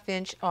 1/2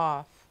 inch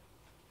off?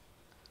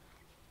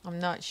 I'm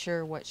not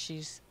sure what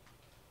she's...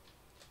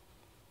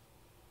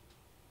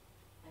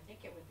 I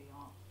think it would be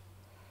off.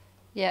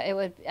 Yeah, it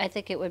would. I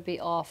think it would be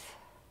off.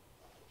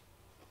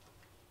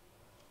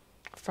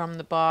 From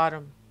the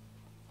bottom.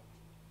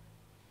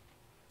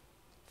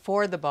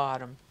 For the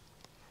bottom.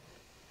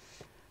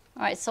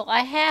 All right, so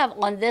I have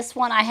on this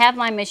one, I have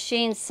my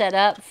machine set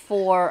up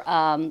for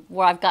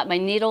where I've got my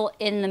needle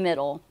in the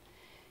middle.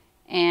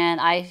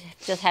 And I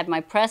just have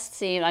my pressed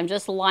seam. I'm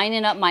just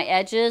lining up my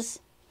edges.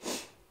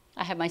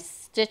 I have my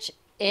stitch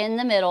in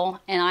the middle,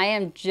 and I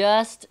am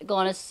just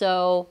going to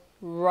sew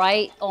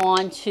right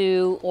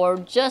onto, or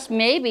just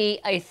maybe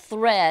a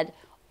thread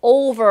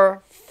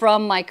over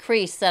from my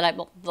crease that I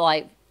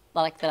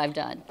like that I've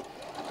done.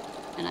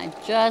 And I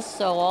just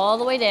sew all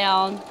the way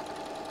down.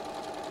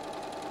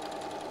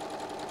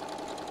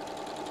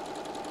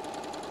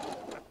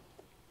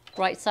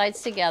 Right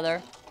sides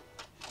together.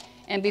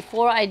 And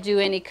before I do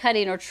any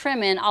cutting or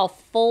trimming, I'll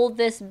fold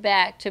this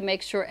back to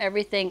make sure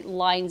everything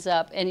lines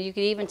up. And you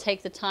can even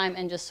take the time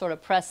and just sort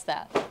of press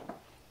that.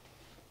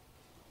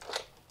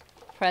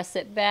 Press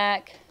it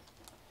back.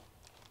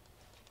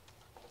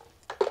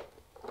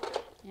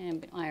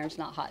 And iron's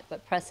not hot,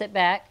 but press it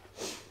back.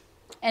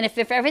 And if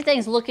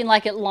everything's looking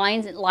like it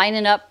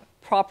lining up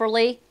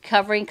properly,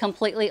 covering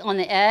completely on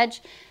the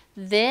edge,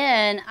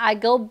 then I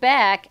go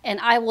back and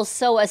I will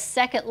sew a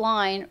second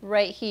line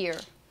right here.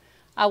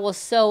 I will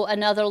sew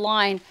another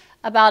line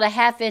about a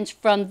 1/2 inch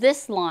from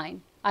this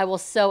line. I will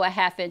sew a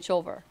 1/2 inch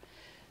over.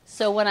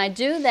 So when I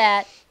do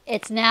that,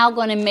 it's now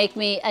going to make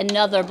me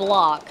another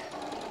block.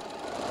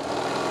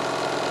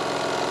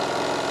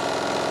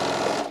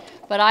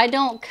 But I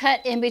don't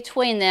cut in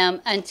between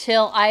them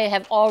until I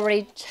have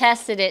already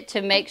tested it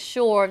to make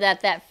sure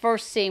that that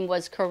first seam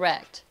was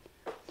correct.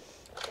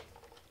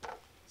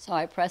 So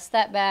I press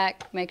that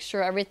back, make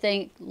sure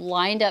everything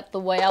lined up the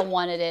way I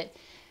wanted it.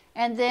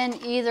 And then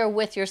either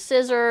with your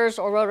scissors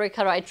or rotary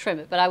cutter, I trim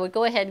it. But I would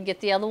go ahead and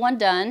get the other one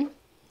done.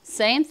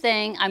 Same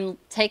thing, I'm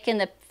taking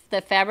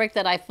the fabric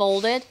that I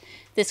folded.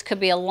 This could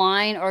be a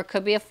line or it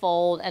could be a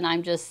fold, and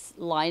I'm just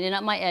lining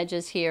up my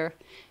edges here.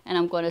 And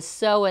I'm going to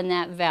sew in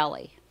that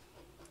valley.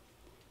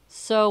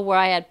 Sew where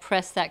I had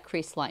pressed that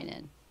crease line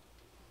in.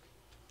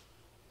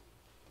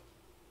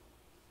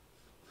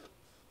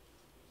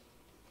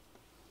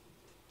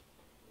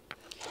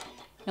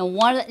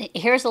 Now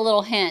here's a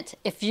little hint.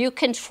 If you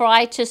can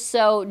try to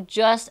sew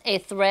just a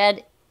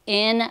thread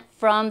in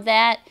from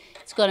that,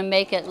 it's going to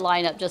make it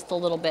line up just a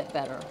little bit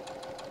better.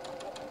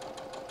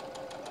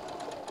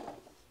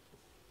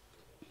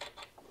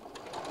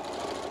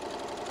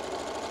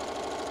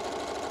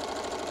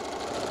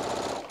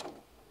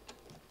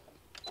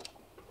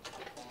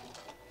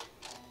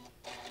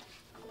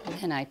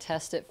 And I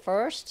test it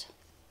first,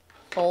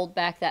 fold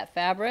back that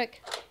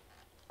fabric,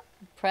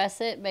 press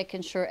it,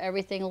 making sure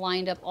everything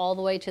lined up all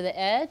the way to the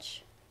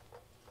edge.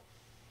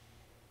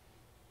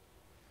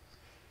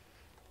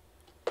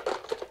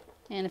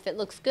 And if it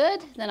looks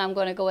good, then I'm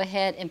going to go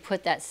ahead and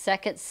put that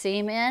second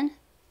seam in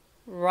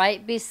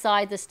right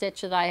beside the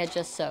stitch that I had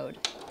just sewed.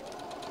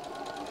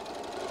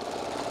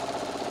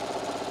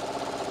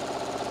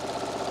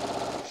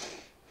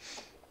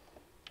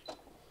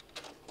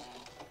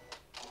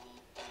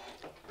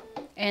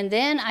 And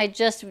then I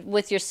just,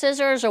 with your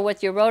scissors or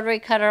with your rotary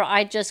cutter,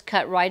 I just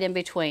cut right in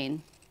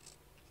between.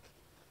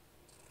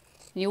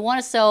 You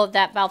want to sew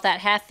that about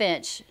that 1/2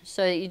 inch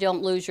so that you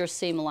don't lose your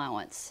seam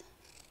allowance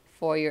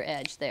for your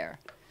edge there.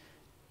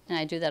 And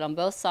I do that on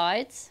both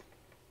sides.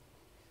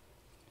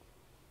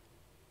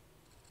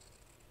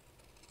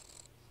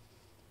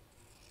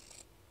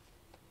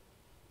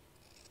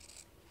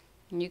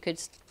 And you could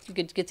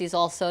get these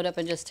all sewed up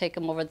and just take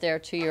them over there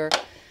to your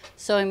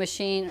sewing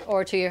machine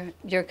or to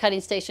your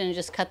cutting station and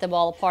just cut them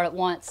all apart at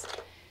once.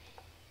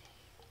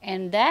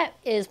 And that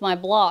is my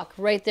block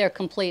right there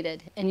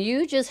completed. And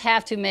you just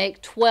have to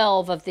make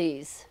 12 of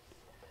these,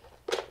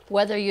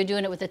 whether you're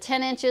doing it with the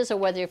 10 inches or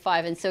whether you're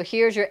 5. And so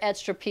here's your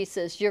extra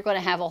pieces. You're going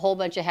to have a whole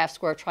bunch of 1/2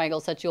 square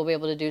triangles that you'll be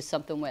able to do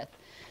something with.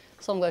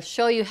 So I'm going to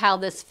show you how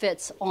this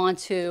fits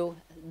onto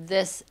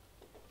this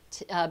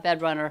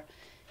bed runner.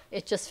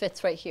 It just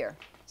fits right here.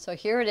 So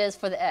here it is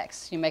for the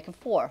X. You're making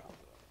 4.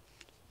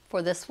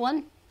 For this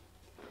one.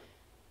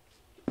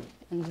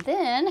 And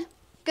then,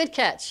 good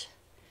catch.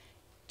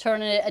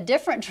 Turning it a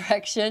different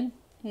direction.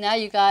 Now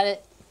you got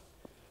it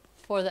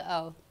for the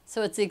O.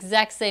 So it's the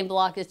exact same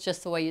block, it's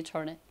just the way you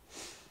turn it.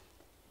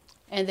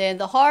 And then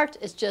the heart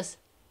is just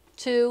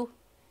 2,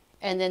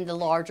 and then the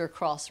larger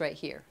cross right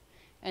here.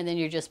 And then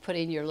you're just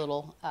putting your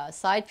little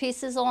side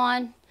pieces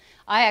on.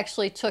 I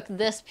actually took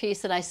this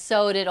piece and I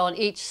sewed it on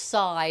each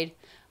side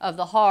of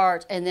the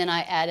heart, and then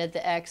I added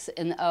the X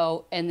and the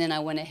O, and then I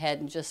went ahead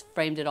and just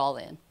framed it all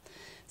in.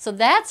 So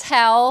that's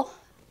how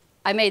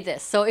I made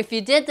this. So if you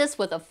did this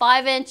with a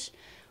 5 inch,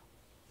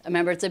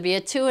 remember it's to be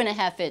a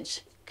 2.5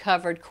 inch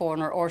covered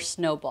corner or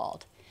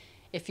snowballed.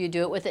 If you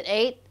do it with an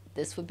 8,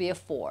 this would be a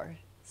 4.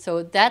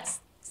 So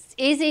that's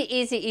easy,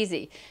 easy,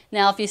 easy.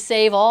 Now if you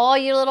save all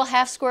your little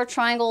 1/2 square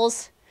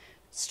triangles,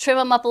 trim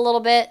them up a little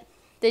bit,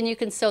 then you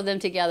can sew them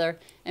together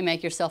and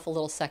make yourself a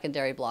little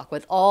secondary block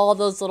with all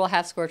those little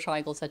 1/2 square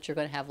triangles that you're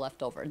going to have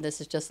left over. And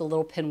this is just a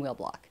little pinwheel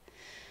block.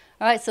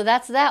 All right, so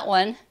that's that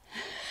one.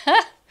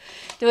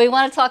 Do we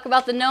want to talk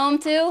about the gnome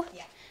too?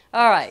 Yeah.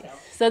 All right,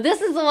 so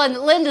this is the one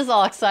that Linda's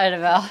all excited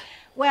about.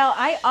 Well,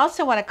 I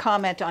also want to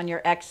comment on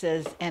your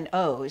X's and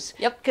O's.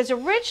 Yep. Because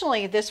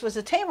originally this was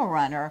a table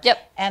runner.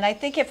 Yep. And I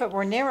think if it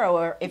were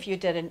narrower, if you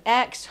did an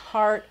X,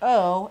 heart,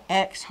 O,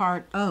 X,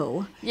 heart,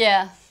 O,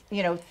 Yeah.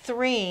 you know,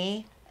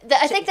 3.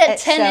 I think that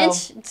So-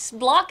 10-inch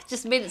block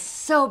just made it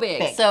so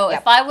big. So yep.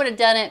 if I would have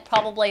done it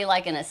probably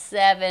like in a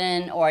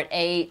 7 or an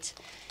 8,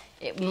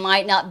 it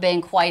might not have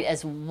been quite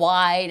as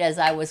wide as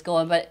I was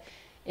going, but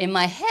in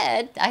my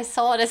head, I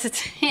saw it as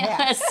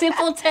a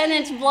simple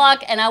 10-inch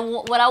block, and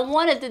what I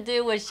wanted to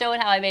do was show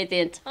how I made the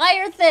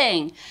entire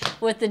thing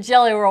with the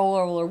Jelly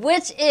Roll ruler,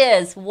 which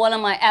is one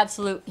of my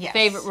absolute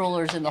favorite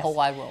rulers in the whole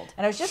wide world.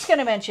 And I was just going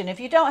to mention, if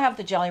you don't have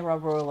the Jelly Roll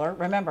ruler,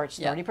 remember it's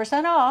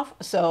 30% off,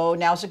 so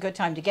now's a good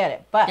time to get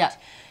it. But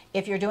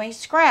if you're doing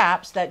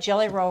scraps, that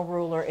Jelly Roll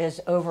ruler is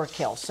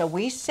overkill. So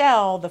we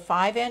sell the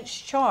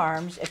 5-inch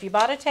charms. If you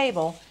bought a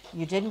table,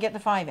 you didn't get the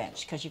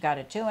 5-inch because you got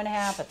a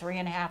 2.5, a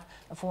 3.5,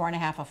 a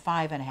 4.5, a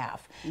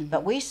 5.5.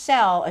 But we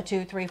sell a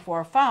 2, 3,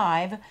 4,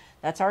 5.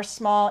 That's our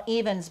small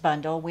evens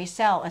bundle. We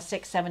sell a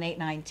 6, 7, 8,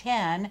 9,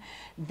 10.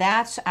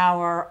 That's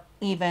our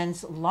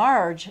evens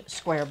large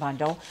square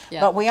bundle.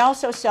 But we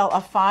also sell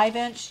a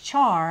 5-inch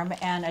charm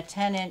and a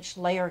 10-inch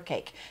layer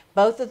cake.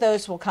 Both of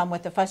those will come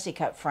with the fussy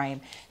cut frame.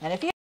 And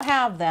if you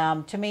have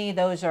them, to me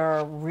those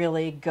are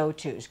really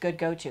go-tos, good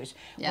go-tos.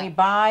 We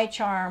buy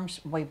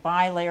charms, we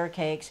buy layer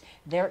cakes,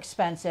 they're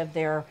expensive,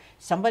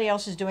 somebody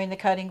else is doing the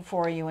cutting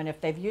for you, and if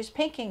they've used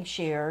pinking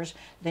shears,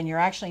 then you're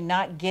actually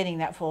not getting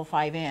that full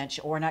 5-inch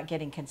or not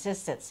getting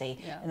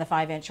consistency in the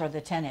 5-inch or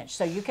the 10-inch.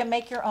 So you can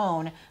make your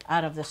own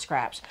out of the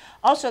scraps.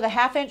 Also, the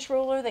 1/2-inch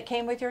ruler that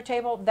came with your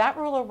table, that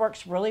ruler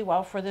works really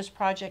well for this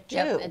project too.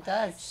 Yep, it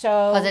does.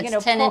 So because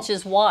it's 10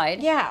 inches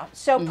wide. Yeah,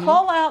 so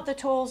pull out the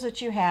tools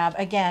that you have.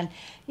 Again,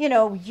 you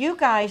know, you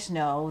guys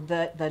know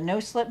that the no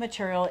slip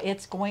material,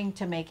 it's going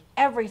to make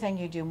everything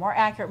you do more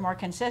accurate, more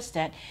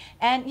consistent.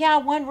 And yeah,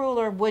 one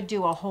ruler would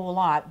do a whole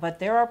lot, but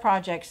there are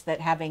projects that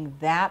having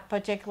that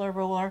particular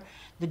ruler,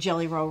 the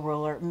Jelly Roll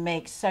ruler,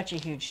 makes such a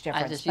huge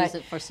difference. I just use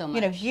it for so much.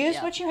 You know, use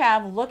what you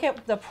have, look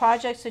at the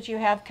projects that you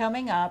have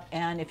coming up,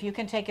 and if you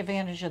can take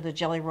advantage of the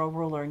Jelly Roll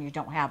ruler and you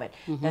don't have it,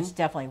 that's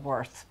definitely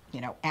worth, you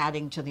know,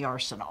 adding to the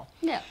arsenal.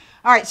 Yeah.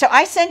 All right, so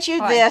I sent you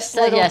this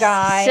little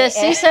guy. So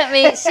she sent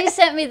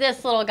me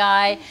this little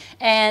guy,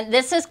 and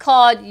this is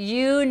called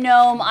You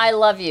Gnome I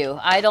Love You.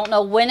 I don't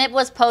know when it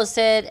was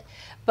posted,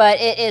 but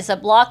it is a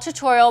block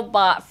tutorial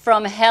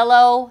from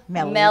Hello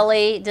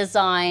Melly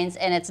Designs,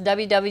 and it's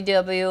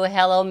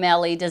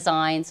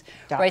www.hellomellydesigns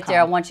right there.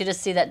 I want you to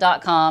see that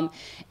 .com,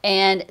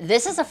 and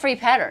this is a free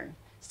pattern.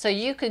 So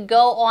you could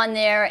go on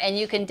there and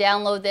you can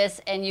download this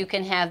and you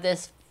can have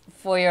this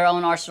for your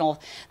own arsenal.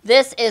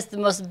 This is the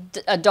most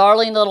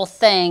darling little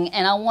thing,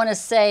 and I want to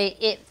say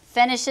it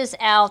finishes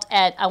out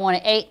at, I want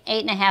it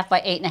 8.5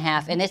 by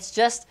 8.5, and it's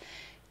just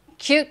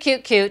cute,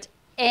 cute, cute,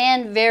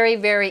 and very,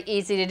 very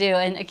easy to do.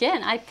 And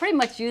again, I pretty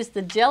much used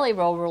the Jelly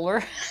Roll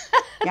ruler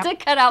to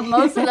cut out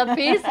most of the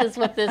pieces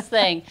with this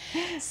thing.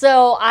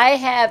 So I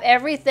have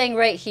everything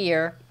right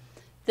here.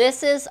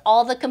 This is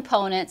all the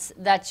components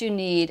that you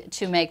need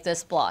to make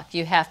this block.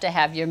 You have to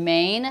have your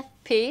main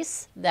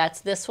piece. That's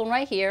this one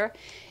right here.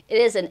 It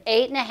is an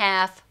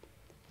 8.5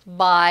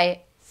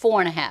 by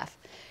 4.5.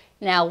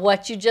 Now,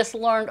 what you just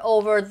learned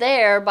over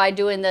there by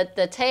doing the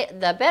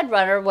bed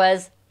runner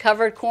was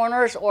covered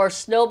corners or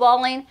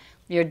snowballing.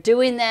 You're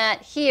doing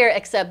that here,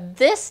 except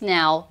this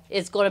now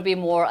is going to be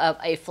more of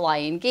a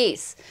flying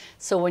geese.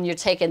 So when you're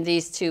taking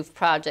these two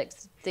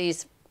projects,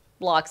 these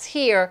blocks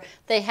here,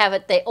 they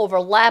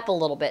overlap a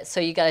little bit. So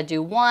you got to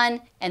do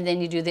one and then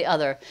you do the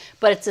other.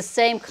 But it's the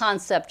same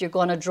concept. You're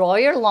going to draw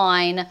your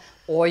line,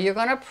 or you're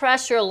going to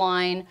press your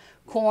line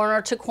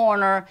corner to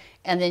corner,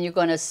 and then you're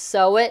going to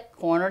sew it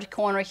corner to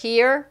corner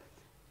here.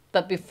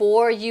 But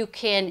before you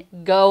can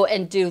go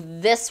and do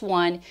this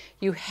one,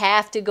 you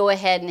have to go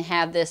ahead and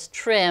have this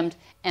trimmed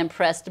and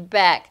pressed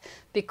back,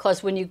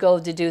 because when you go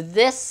to do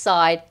this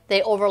side,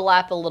 they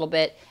overlap a little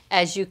bit,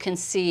 as you can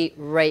see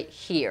right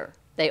here.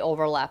 They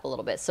overlap a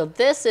little bit. So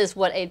this is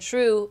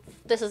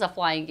this is a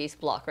flying geese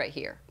block right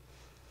here.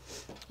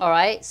 All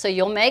right, so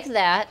you'll make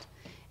that.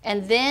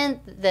 And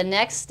then the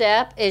next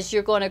step is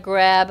you're going to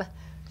grab,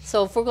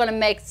 so if we're going to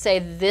make, say,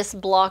 this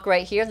block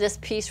right here, this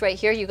piece right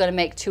here, you're going to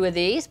make two of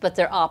these, but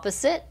they're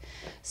opposite.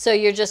 So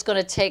you're just going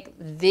to take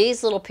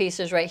these little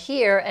pieces right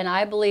here, and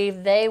I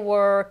believe they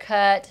were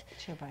cut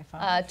 2 by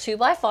 5. 2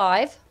 by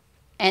 5,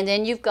 and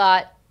then you've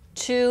got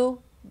 2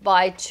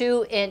 by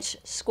 2 inch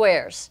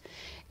squares.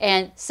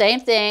 And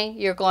same thing,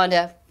 you're going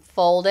to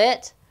fold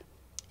it,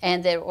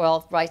 and then,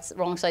 well,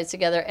 wrong sides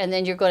together, and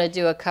then you're going to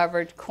do a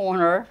covered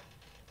corner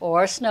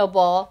or a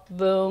snowball,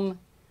 boom,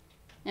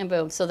 and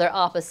boom. So they're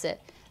opposite.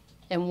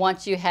 And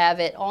once you have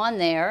it on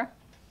there,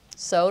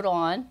 sewed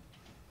on,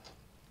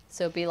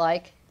 so it'd be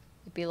like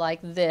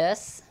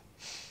this.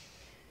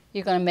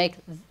 You're going to make,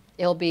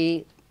 it'll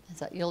be, is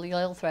that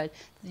yellow thread?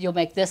 You'll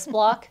make this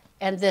block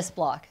and this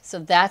block. So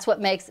that's what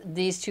makes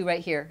these two right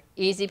here.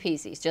 Easy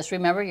peasy. Just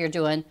remember, you're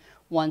doing,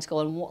 one's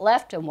going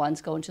left and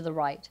one's going to the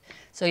right.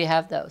 So you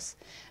have those.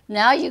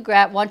 Now you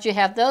grab, once you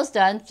have those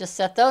done, just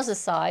set those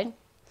aside,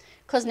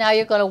 because now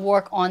you're going to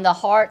work on the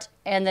heart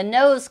and the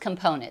nose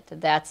component.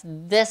 That's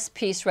this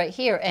piece right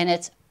here, and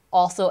it's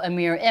also a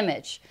mirror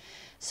image.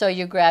 So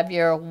you grab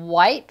your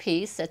white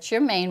piece, that's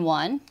your main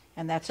one.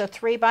 And that's a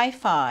 3 by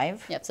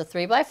 5. Yep, it's a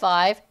 3 by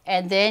 5.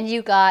 And then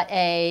you got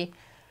a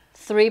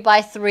 3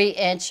 by 3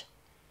 inch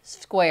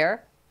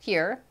square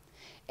here.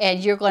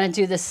 And you're going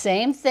to do the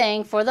same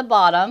thing for the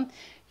bottom.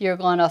 You're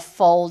going to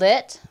fold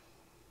it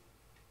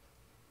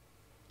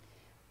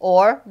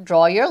or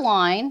draw your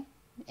line.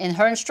 In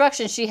her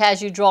instructions, she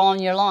has you draw on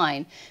your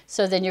line.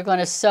 So then you're going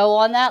to sew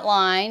on that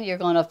line. You're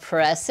going to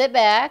press it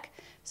back.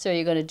 So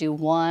you're going to do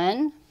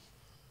one,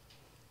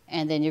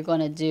 and then you're going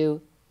to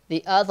do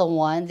the other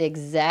one the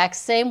exact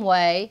same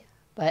way,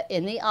 but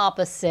in the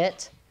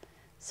opposite.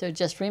 So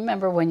just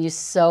remember, when you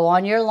sew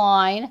on your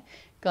line, you're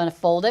going to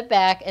fold it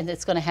back, and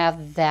it's going to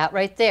have that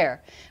right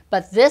there.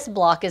 But this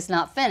block is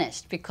not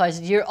finished,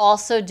 because you're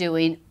also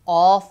doing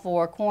all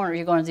 4 corners.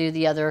 You're going to do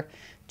the other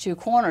 2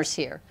 corners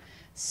here.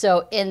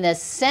 So in the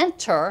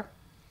center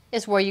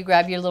is where you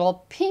grab your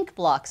little pink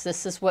blocks.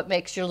 This is what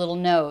makes your little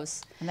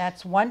nose. And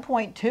that's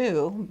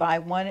 1.2 by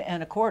 1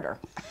 1/4.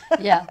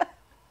 Yeah.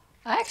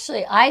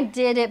 Actually, I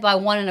did it by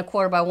 1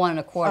 1/4 by 1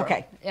 1/4.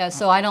 Okay. Yeah,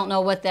 so I don't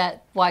know what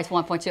why it's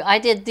 1.2. I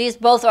did, these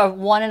both are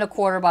 1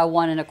 1/4 by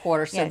 1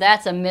 1/4. So yeah.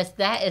 That's a miss.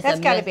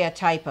 That's got to be a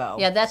typo.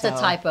 Yeah, that's a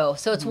typo.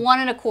 So it's 1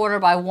 1/4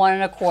 by 1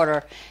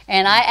 1/4.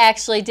 And I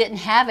actually didn't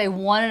have a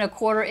 1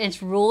 1/4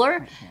 inch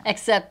ruler,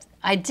 except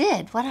I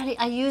did. What did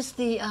I used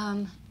the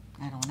I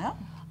don't know.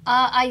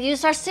 I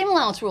used our seam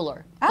allowance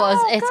ruler, because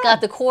it's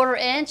got the 1/4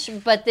 inch,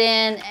 but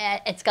then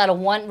it's got a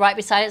 1 right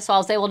beside it, so I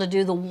was able to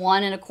do the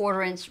 1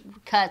 1/4 inch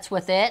cuts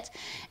with it.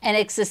 And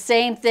it's the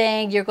same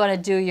thing. You're going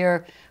to do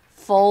your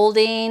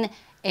folding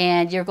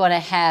and you're going to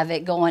have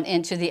it going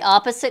into the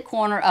opposite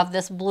corner of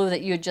this blue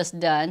that you had just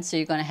done. So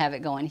you're going to have it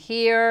going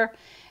here,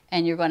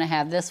 and you're going to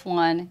have this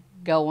one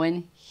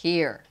going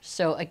here.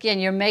 So again,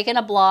 you're making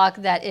a block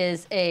that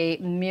is a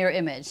mirror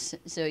image.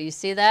 So you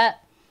see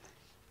that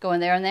going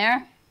there and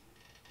there?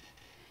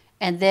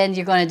 And then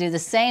you're going to do the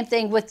same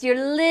thing with your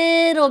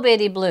little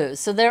bitty blues.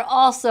 So they're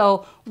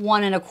also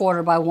 1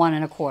 1/4 by 1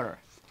 1/4.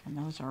 And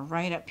those are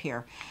right up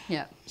here.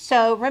 Yeah.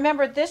 So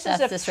remember, this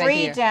is a This free right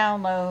here.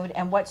 download.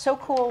 And what's so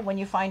cool when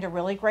you find a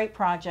really great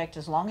project,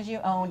 as long as you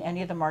own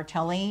any of the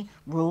Martelli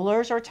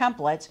rulers or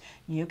templates,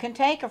 you can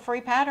take a free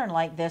pattern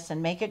like this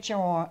and make it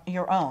your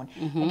own.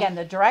 Again,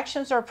 the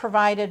directions are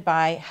provided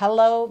by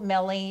Hello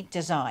Millie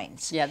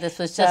Designs. Yeah, this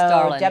was So just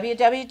darling.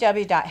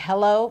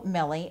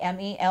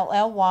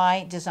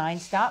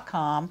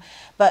 www.hellomillie.designs.com.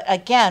 But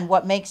again,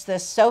 what makes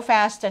this so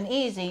fast and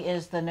easy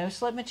is the no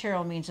slip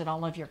material means that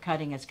all of your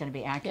cutting is going to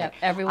be accurate. Yep,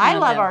 every one I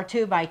of love them. our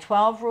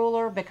 2x12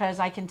 ruler because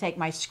I can take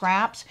my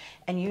scraps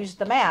and use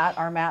the mat.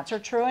 Our mats are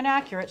true and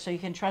accurate, so you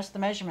can trust the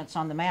measurements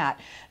on the mat.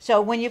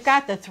 So when you've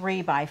got the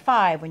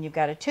 3x5, when you've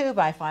got a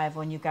 2x5,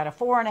 when you've got a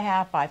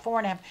 4.5 by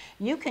 4.5,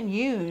 you can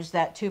use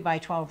that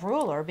 2x12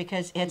 ruler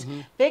because it's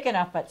big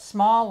enough but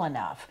small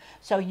enough.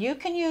 So you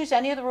can use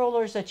any of the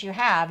rulers that you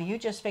have. You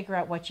just figure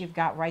out what you've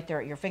got right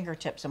there at your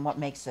fingertips and what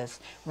makes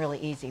this really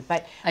easy.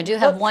 But I do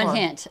have look one for-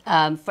 hint.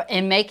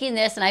 In making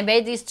this, and I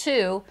made these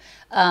two,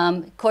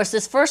 of course,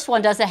 this first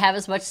one doesn't have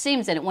as much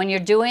seams in it. When you're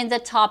doing the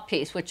top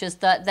piece, which is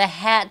the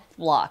hat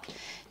block,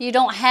 you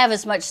don't have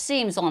as much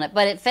seams on it,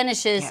 but it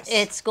finishes, Yes.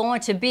 it's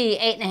going to be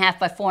 8.5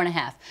 by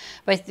 4.5.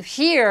 But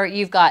here,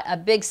 you've got a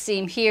big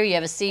seam here, you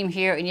have a seam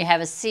here, and you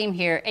have a seam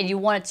here, and you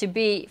want it to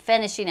be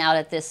finishing out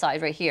at this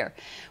side right here.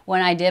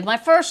 When I did my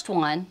first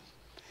one,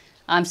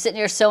 I'm sitting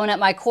here sewing at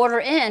my 1/4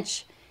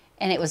 inch,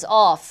 and it was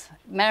off.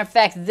 Matter of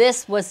fact,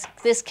 this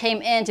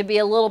came in to be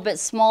a little bit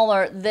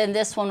smaller than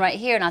this one right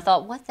here, and I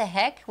thought, what the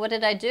heck? What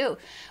did I do?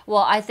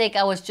 Well, I think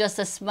I was just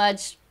a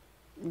smudge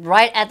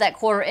right at that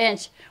 1/4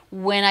 inch.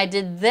 When I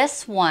did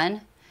this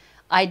one,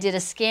 I did a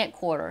scant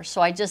 1/4,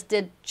 so I just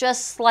did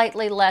just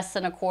slightly less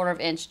than a 1/4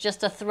 inch,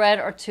 just a thread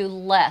or two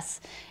less,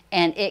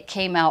 and it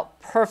came out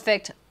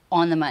perfect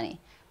on the money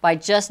by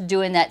just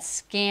doing that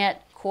scant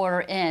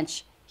 1/4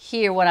 inch.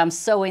 Here, when I'm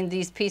sewing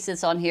these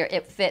pieces on here,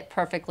 it fit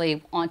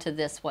perfectly onto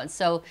this one.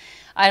 So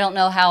I don't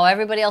know how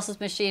everybody else's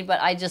machine,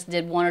 but I just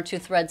did 1 or 2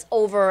 threads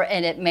over,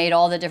 and it made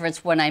all the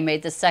difference when I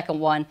made the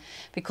second one.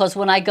 Because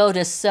when I go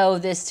to sew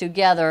this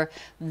together,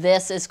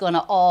 this is going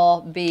to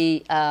all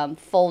be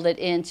folded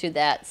into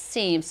that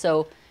seam.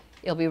 So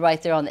it'll be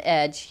right there on the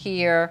edge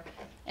here,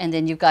 and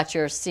then you've got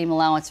your seam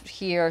allowance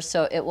here.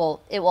 So it will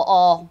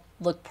all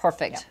look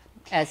perfect.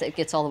 As it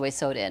gets all the way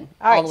sewed in,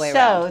 all the way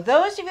around. So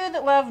those of you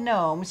that love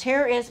gnomes,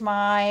 here is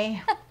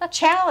my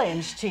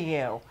challenge to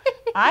you.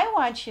 I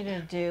want you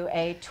to do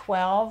a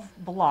 12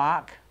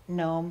 block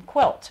gnome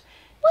quilt.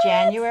 What?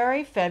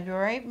 January,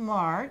 February,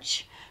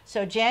 March.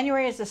 So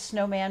January is the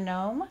snowman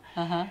gnome.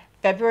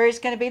 February is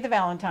going to be the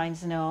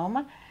Valentine's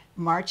gnome.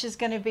 March is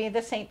going to be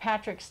the St.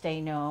 Patrick's Day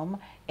gnome.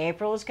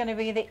 April is going to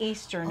be the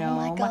Easter gnome.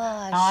 Oh my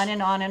gosh. On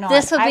and on and on.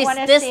 This would be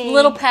this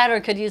little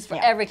pattern could use for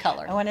Yeah. every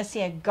color. I want to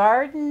see a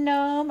garden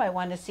gnome. I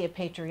want to see a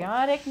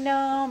patriotic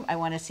gnome. I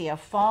want to see a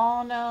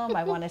fall gnome.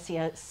 I want to see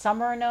a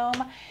summer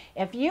gnome.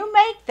 If you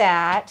make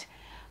that,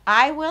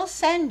 I will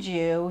send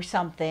you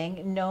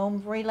something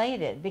gnome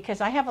related because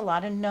I have a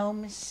lot of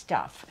gnome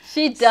stuff.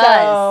 She does.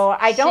 So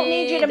I don't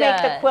need you to make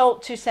the does.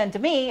 quilt to send to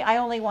me. I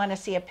only want to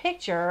see a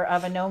picture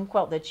of a gnome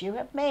quilt that you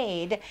have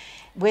made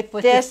with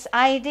this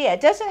idea.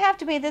 It doesn't have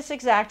to be this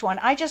exact one.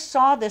 I just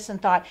saw this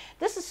and thought,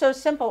 this is so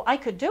simple, I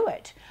could do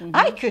it.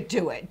 I could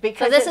do it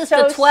because So this it's is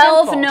so the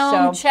 12 simple.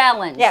 gnome So-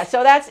 challenge. Yeah,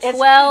 so that's it's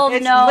 12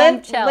 it's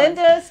gnome challenge.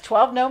 Linda's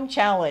 12 gnome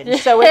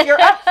challenge. So if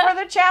you're up for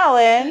the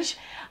challenge,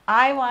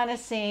 I want to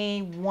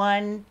see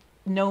one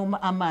gnome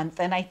a month,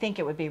 and I think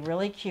it would be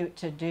really cute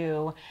to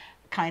do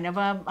kind of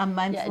a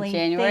monthly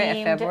January,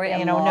 themed, February,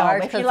 and gnome.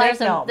 March. If you 'Cause like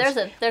there's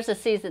gnomes. there's a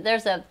season.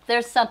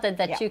 There's something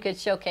that Yeah. you could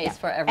showcase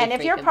for every. And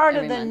if you're freaking- part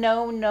of every the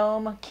month.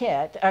 gnome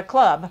kit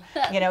club,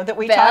 that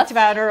we Beth? talked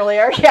about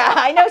earlier, yeah,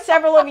 I know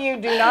several of you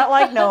do not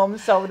like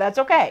gnomes, so that's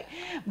okay.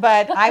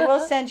 But I will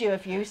send you,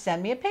 if you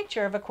send me a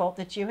picture of a quilt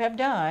that you have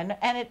done,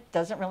 and it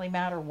doesn't really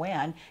matter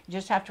when, you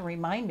just have to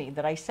remind me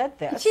that I said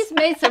this. She's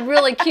made some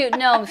really cute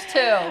gnomes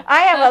too.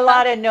 I have a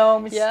lot of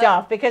gnome Yeah.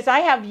 stuff because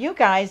I have you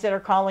guys that are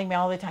calling me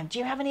all the time. Do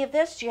you have any of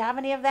this? Do you have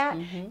any of that?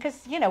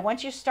 Because,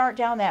 once you start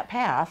down that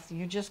path,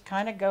 you just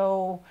kind of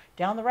go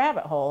down the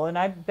rabbit hole, and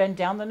I've been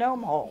down the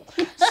gnome hole.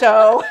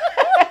 So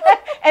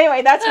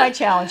anyway, that's my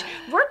challenge.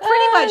 We're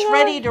pretty much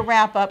ready to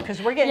wrap up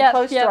because we're getting Yep,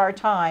 close yep. to our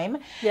time.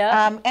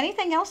 Yep.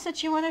 Anything else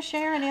that you want to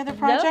share? Any other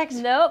projects?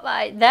 Nope.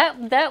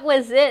 That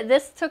was it.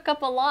 This took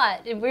up a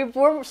lot. And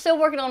we're still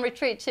working on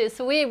retreat too,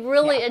 so we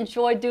really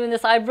enjoyed doing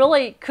this. I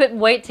really couldn't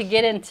wait to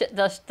get into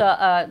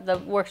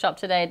the workshop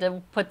today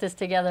to put this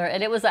together,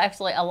 and it was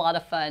actually a lot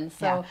of fun.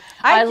 So Yeah.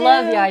 I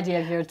love do- the idea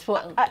of your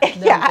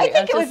Yeah, I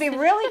think it would be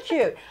really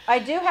cute. I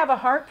do have a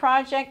heart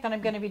project that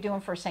I'm going to be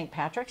doing for St.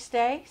 Patrick's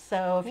Day.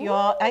 So if you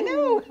all, I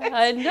know, know.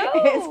 I know.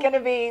 It's going to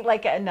be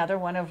like another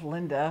one of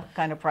Linda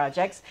kind of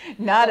projects.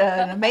 Not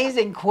an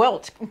amazing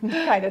quilt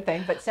kind of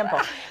thing, but simple.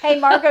 Hey,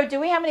 Margot, do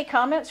we have any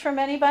comments from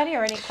anybody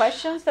or any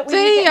questions that we need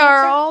They to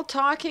are answer? all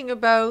talking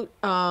about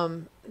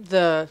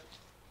the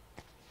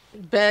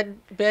bed.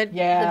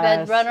 Yes, The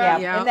bed runner.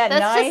 Yeah. Isn't that That's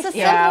nice? just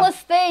the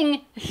simplest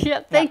thing.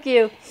 Yep, thank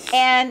you.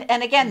 And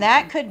again,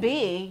 that could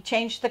be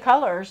change the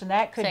colors, and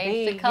that could Change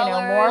be the more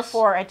colors.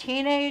 for a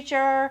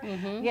teenager.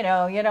 Mm-hmm. You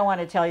don't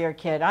want to tell your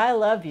kid I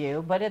love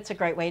you, but it's a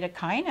great way to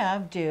kind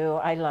of do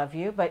I love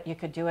you, but you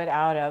could do it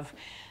out of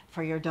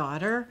for your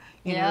daughter,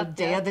 Yep,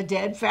 Day yep. of the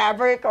Dead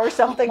fabric or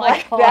something Oh my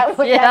like gosh, that.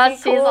 Would yeah, that be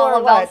she's cool all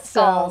or about what?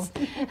 skulls.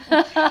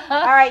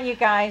 All right, you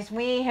guys,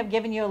 we have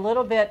given you a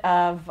little bit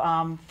of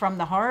from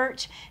the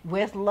heart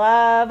with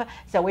love.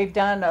 So we've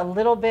done a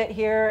little bit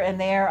here and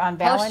there on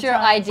Valentine's. Post your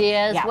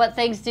ideas. Yeah. What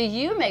things do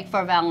you make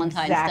for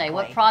Valentine's Day?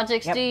 What Exactly.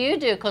 projects Yep. do you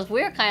do? Because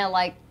we're kind of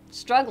like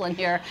struggling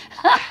here.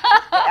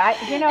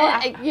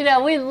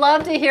 We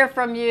love to hear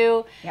from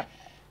you. Yep.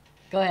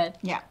 Go ahead.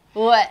 Yeah.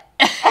 What?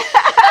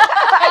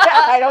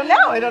 I don't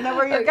know. I don't know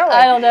where you're going.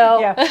 I don't know.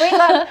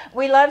 Yeah.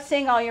 We love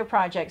seeing all your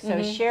projects.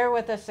 So share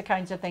with us the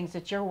kinds of things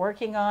that you're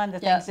working on, the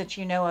things that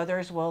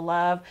others will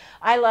love.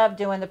 I love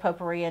doing the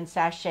potpourri and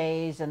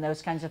sachets and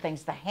those kinds of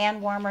things. The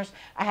hand warmers.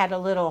 I had a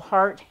little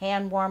heart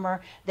hand warmer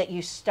that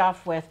you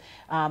stuff with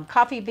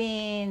coffee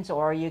beans,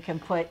 or you can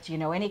put,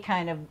 any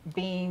kind of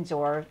beans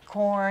or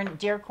corn,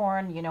 deer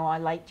corn. I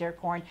like deer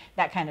corn,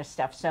 that kind of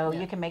stuff. So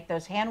you can make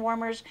those hand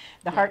warmers.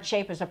 The heart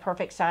shape is a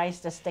perfect size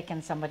to stick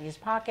in somebody's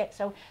pocket.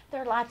 So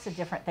there are lots of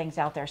different things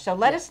out there. So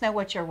let us know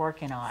what you're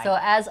working on. So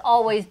as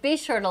always, be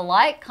sure to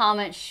like,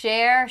 comment,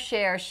 share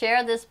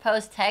this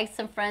post, tag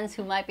some friends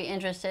who might be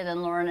interested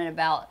in learning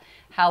about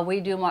how we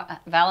do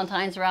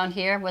Valentine's around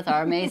here with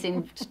our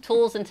amazing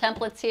tools and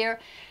templates here.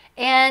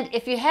 And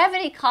if you have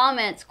any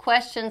comments,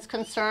 questions,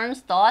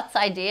 concerns, thoughts,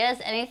 ideas,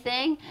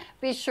 anything,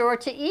 be sure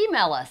to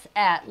email us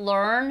at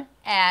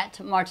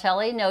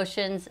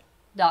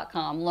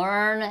learn@martellinotions.com.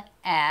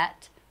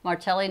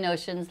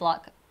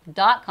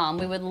 learn@martellinotions.com.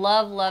 We would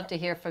love to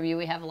hear from you.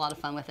 We have a lot of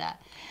fun with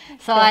that.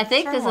 So I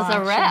think this is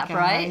a wrap,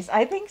 right?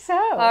 I think so.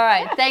 All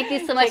right. Thank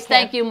you so much.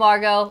 Thank you,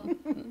 Margot.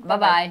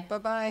 Bye-bye.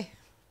 Bye-bye.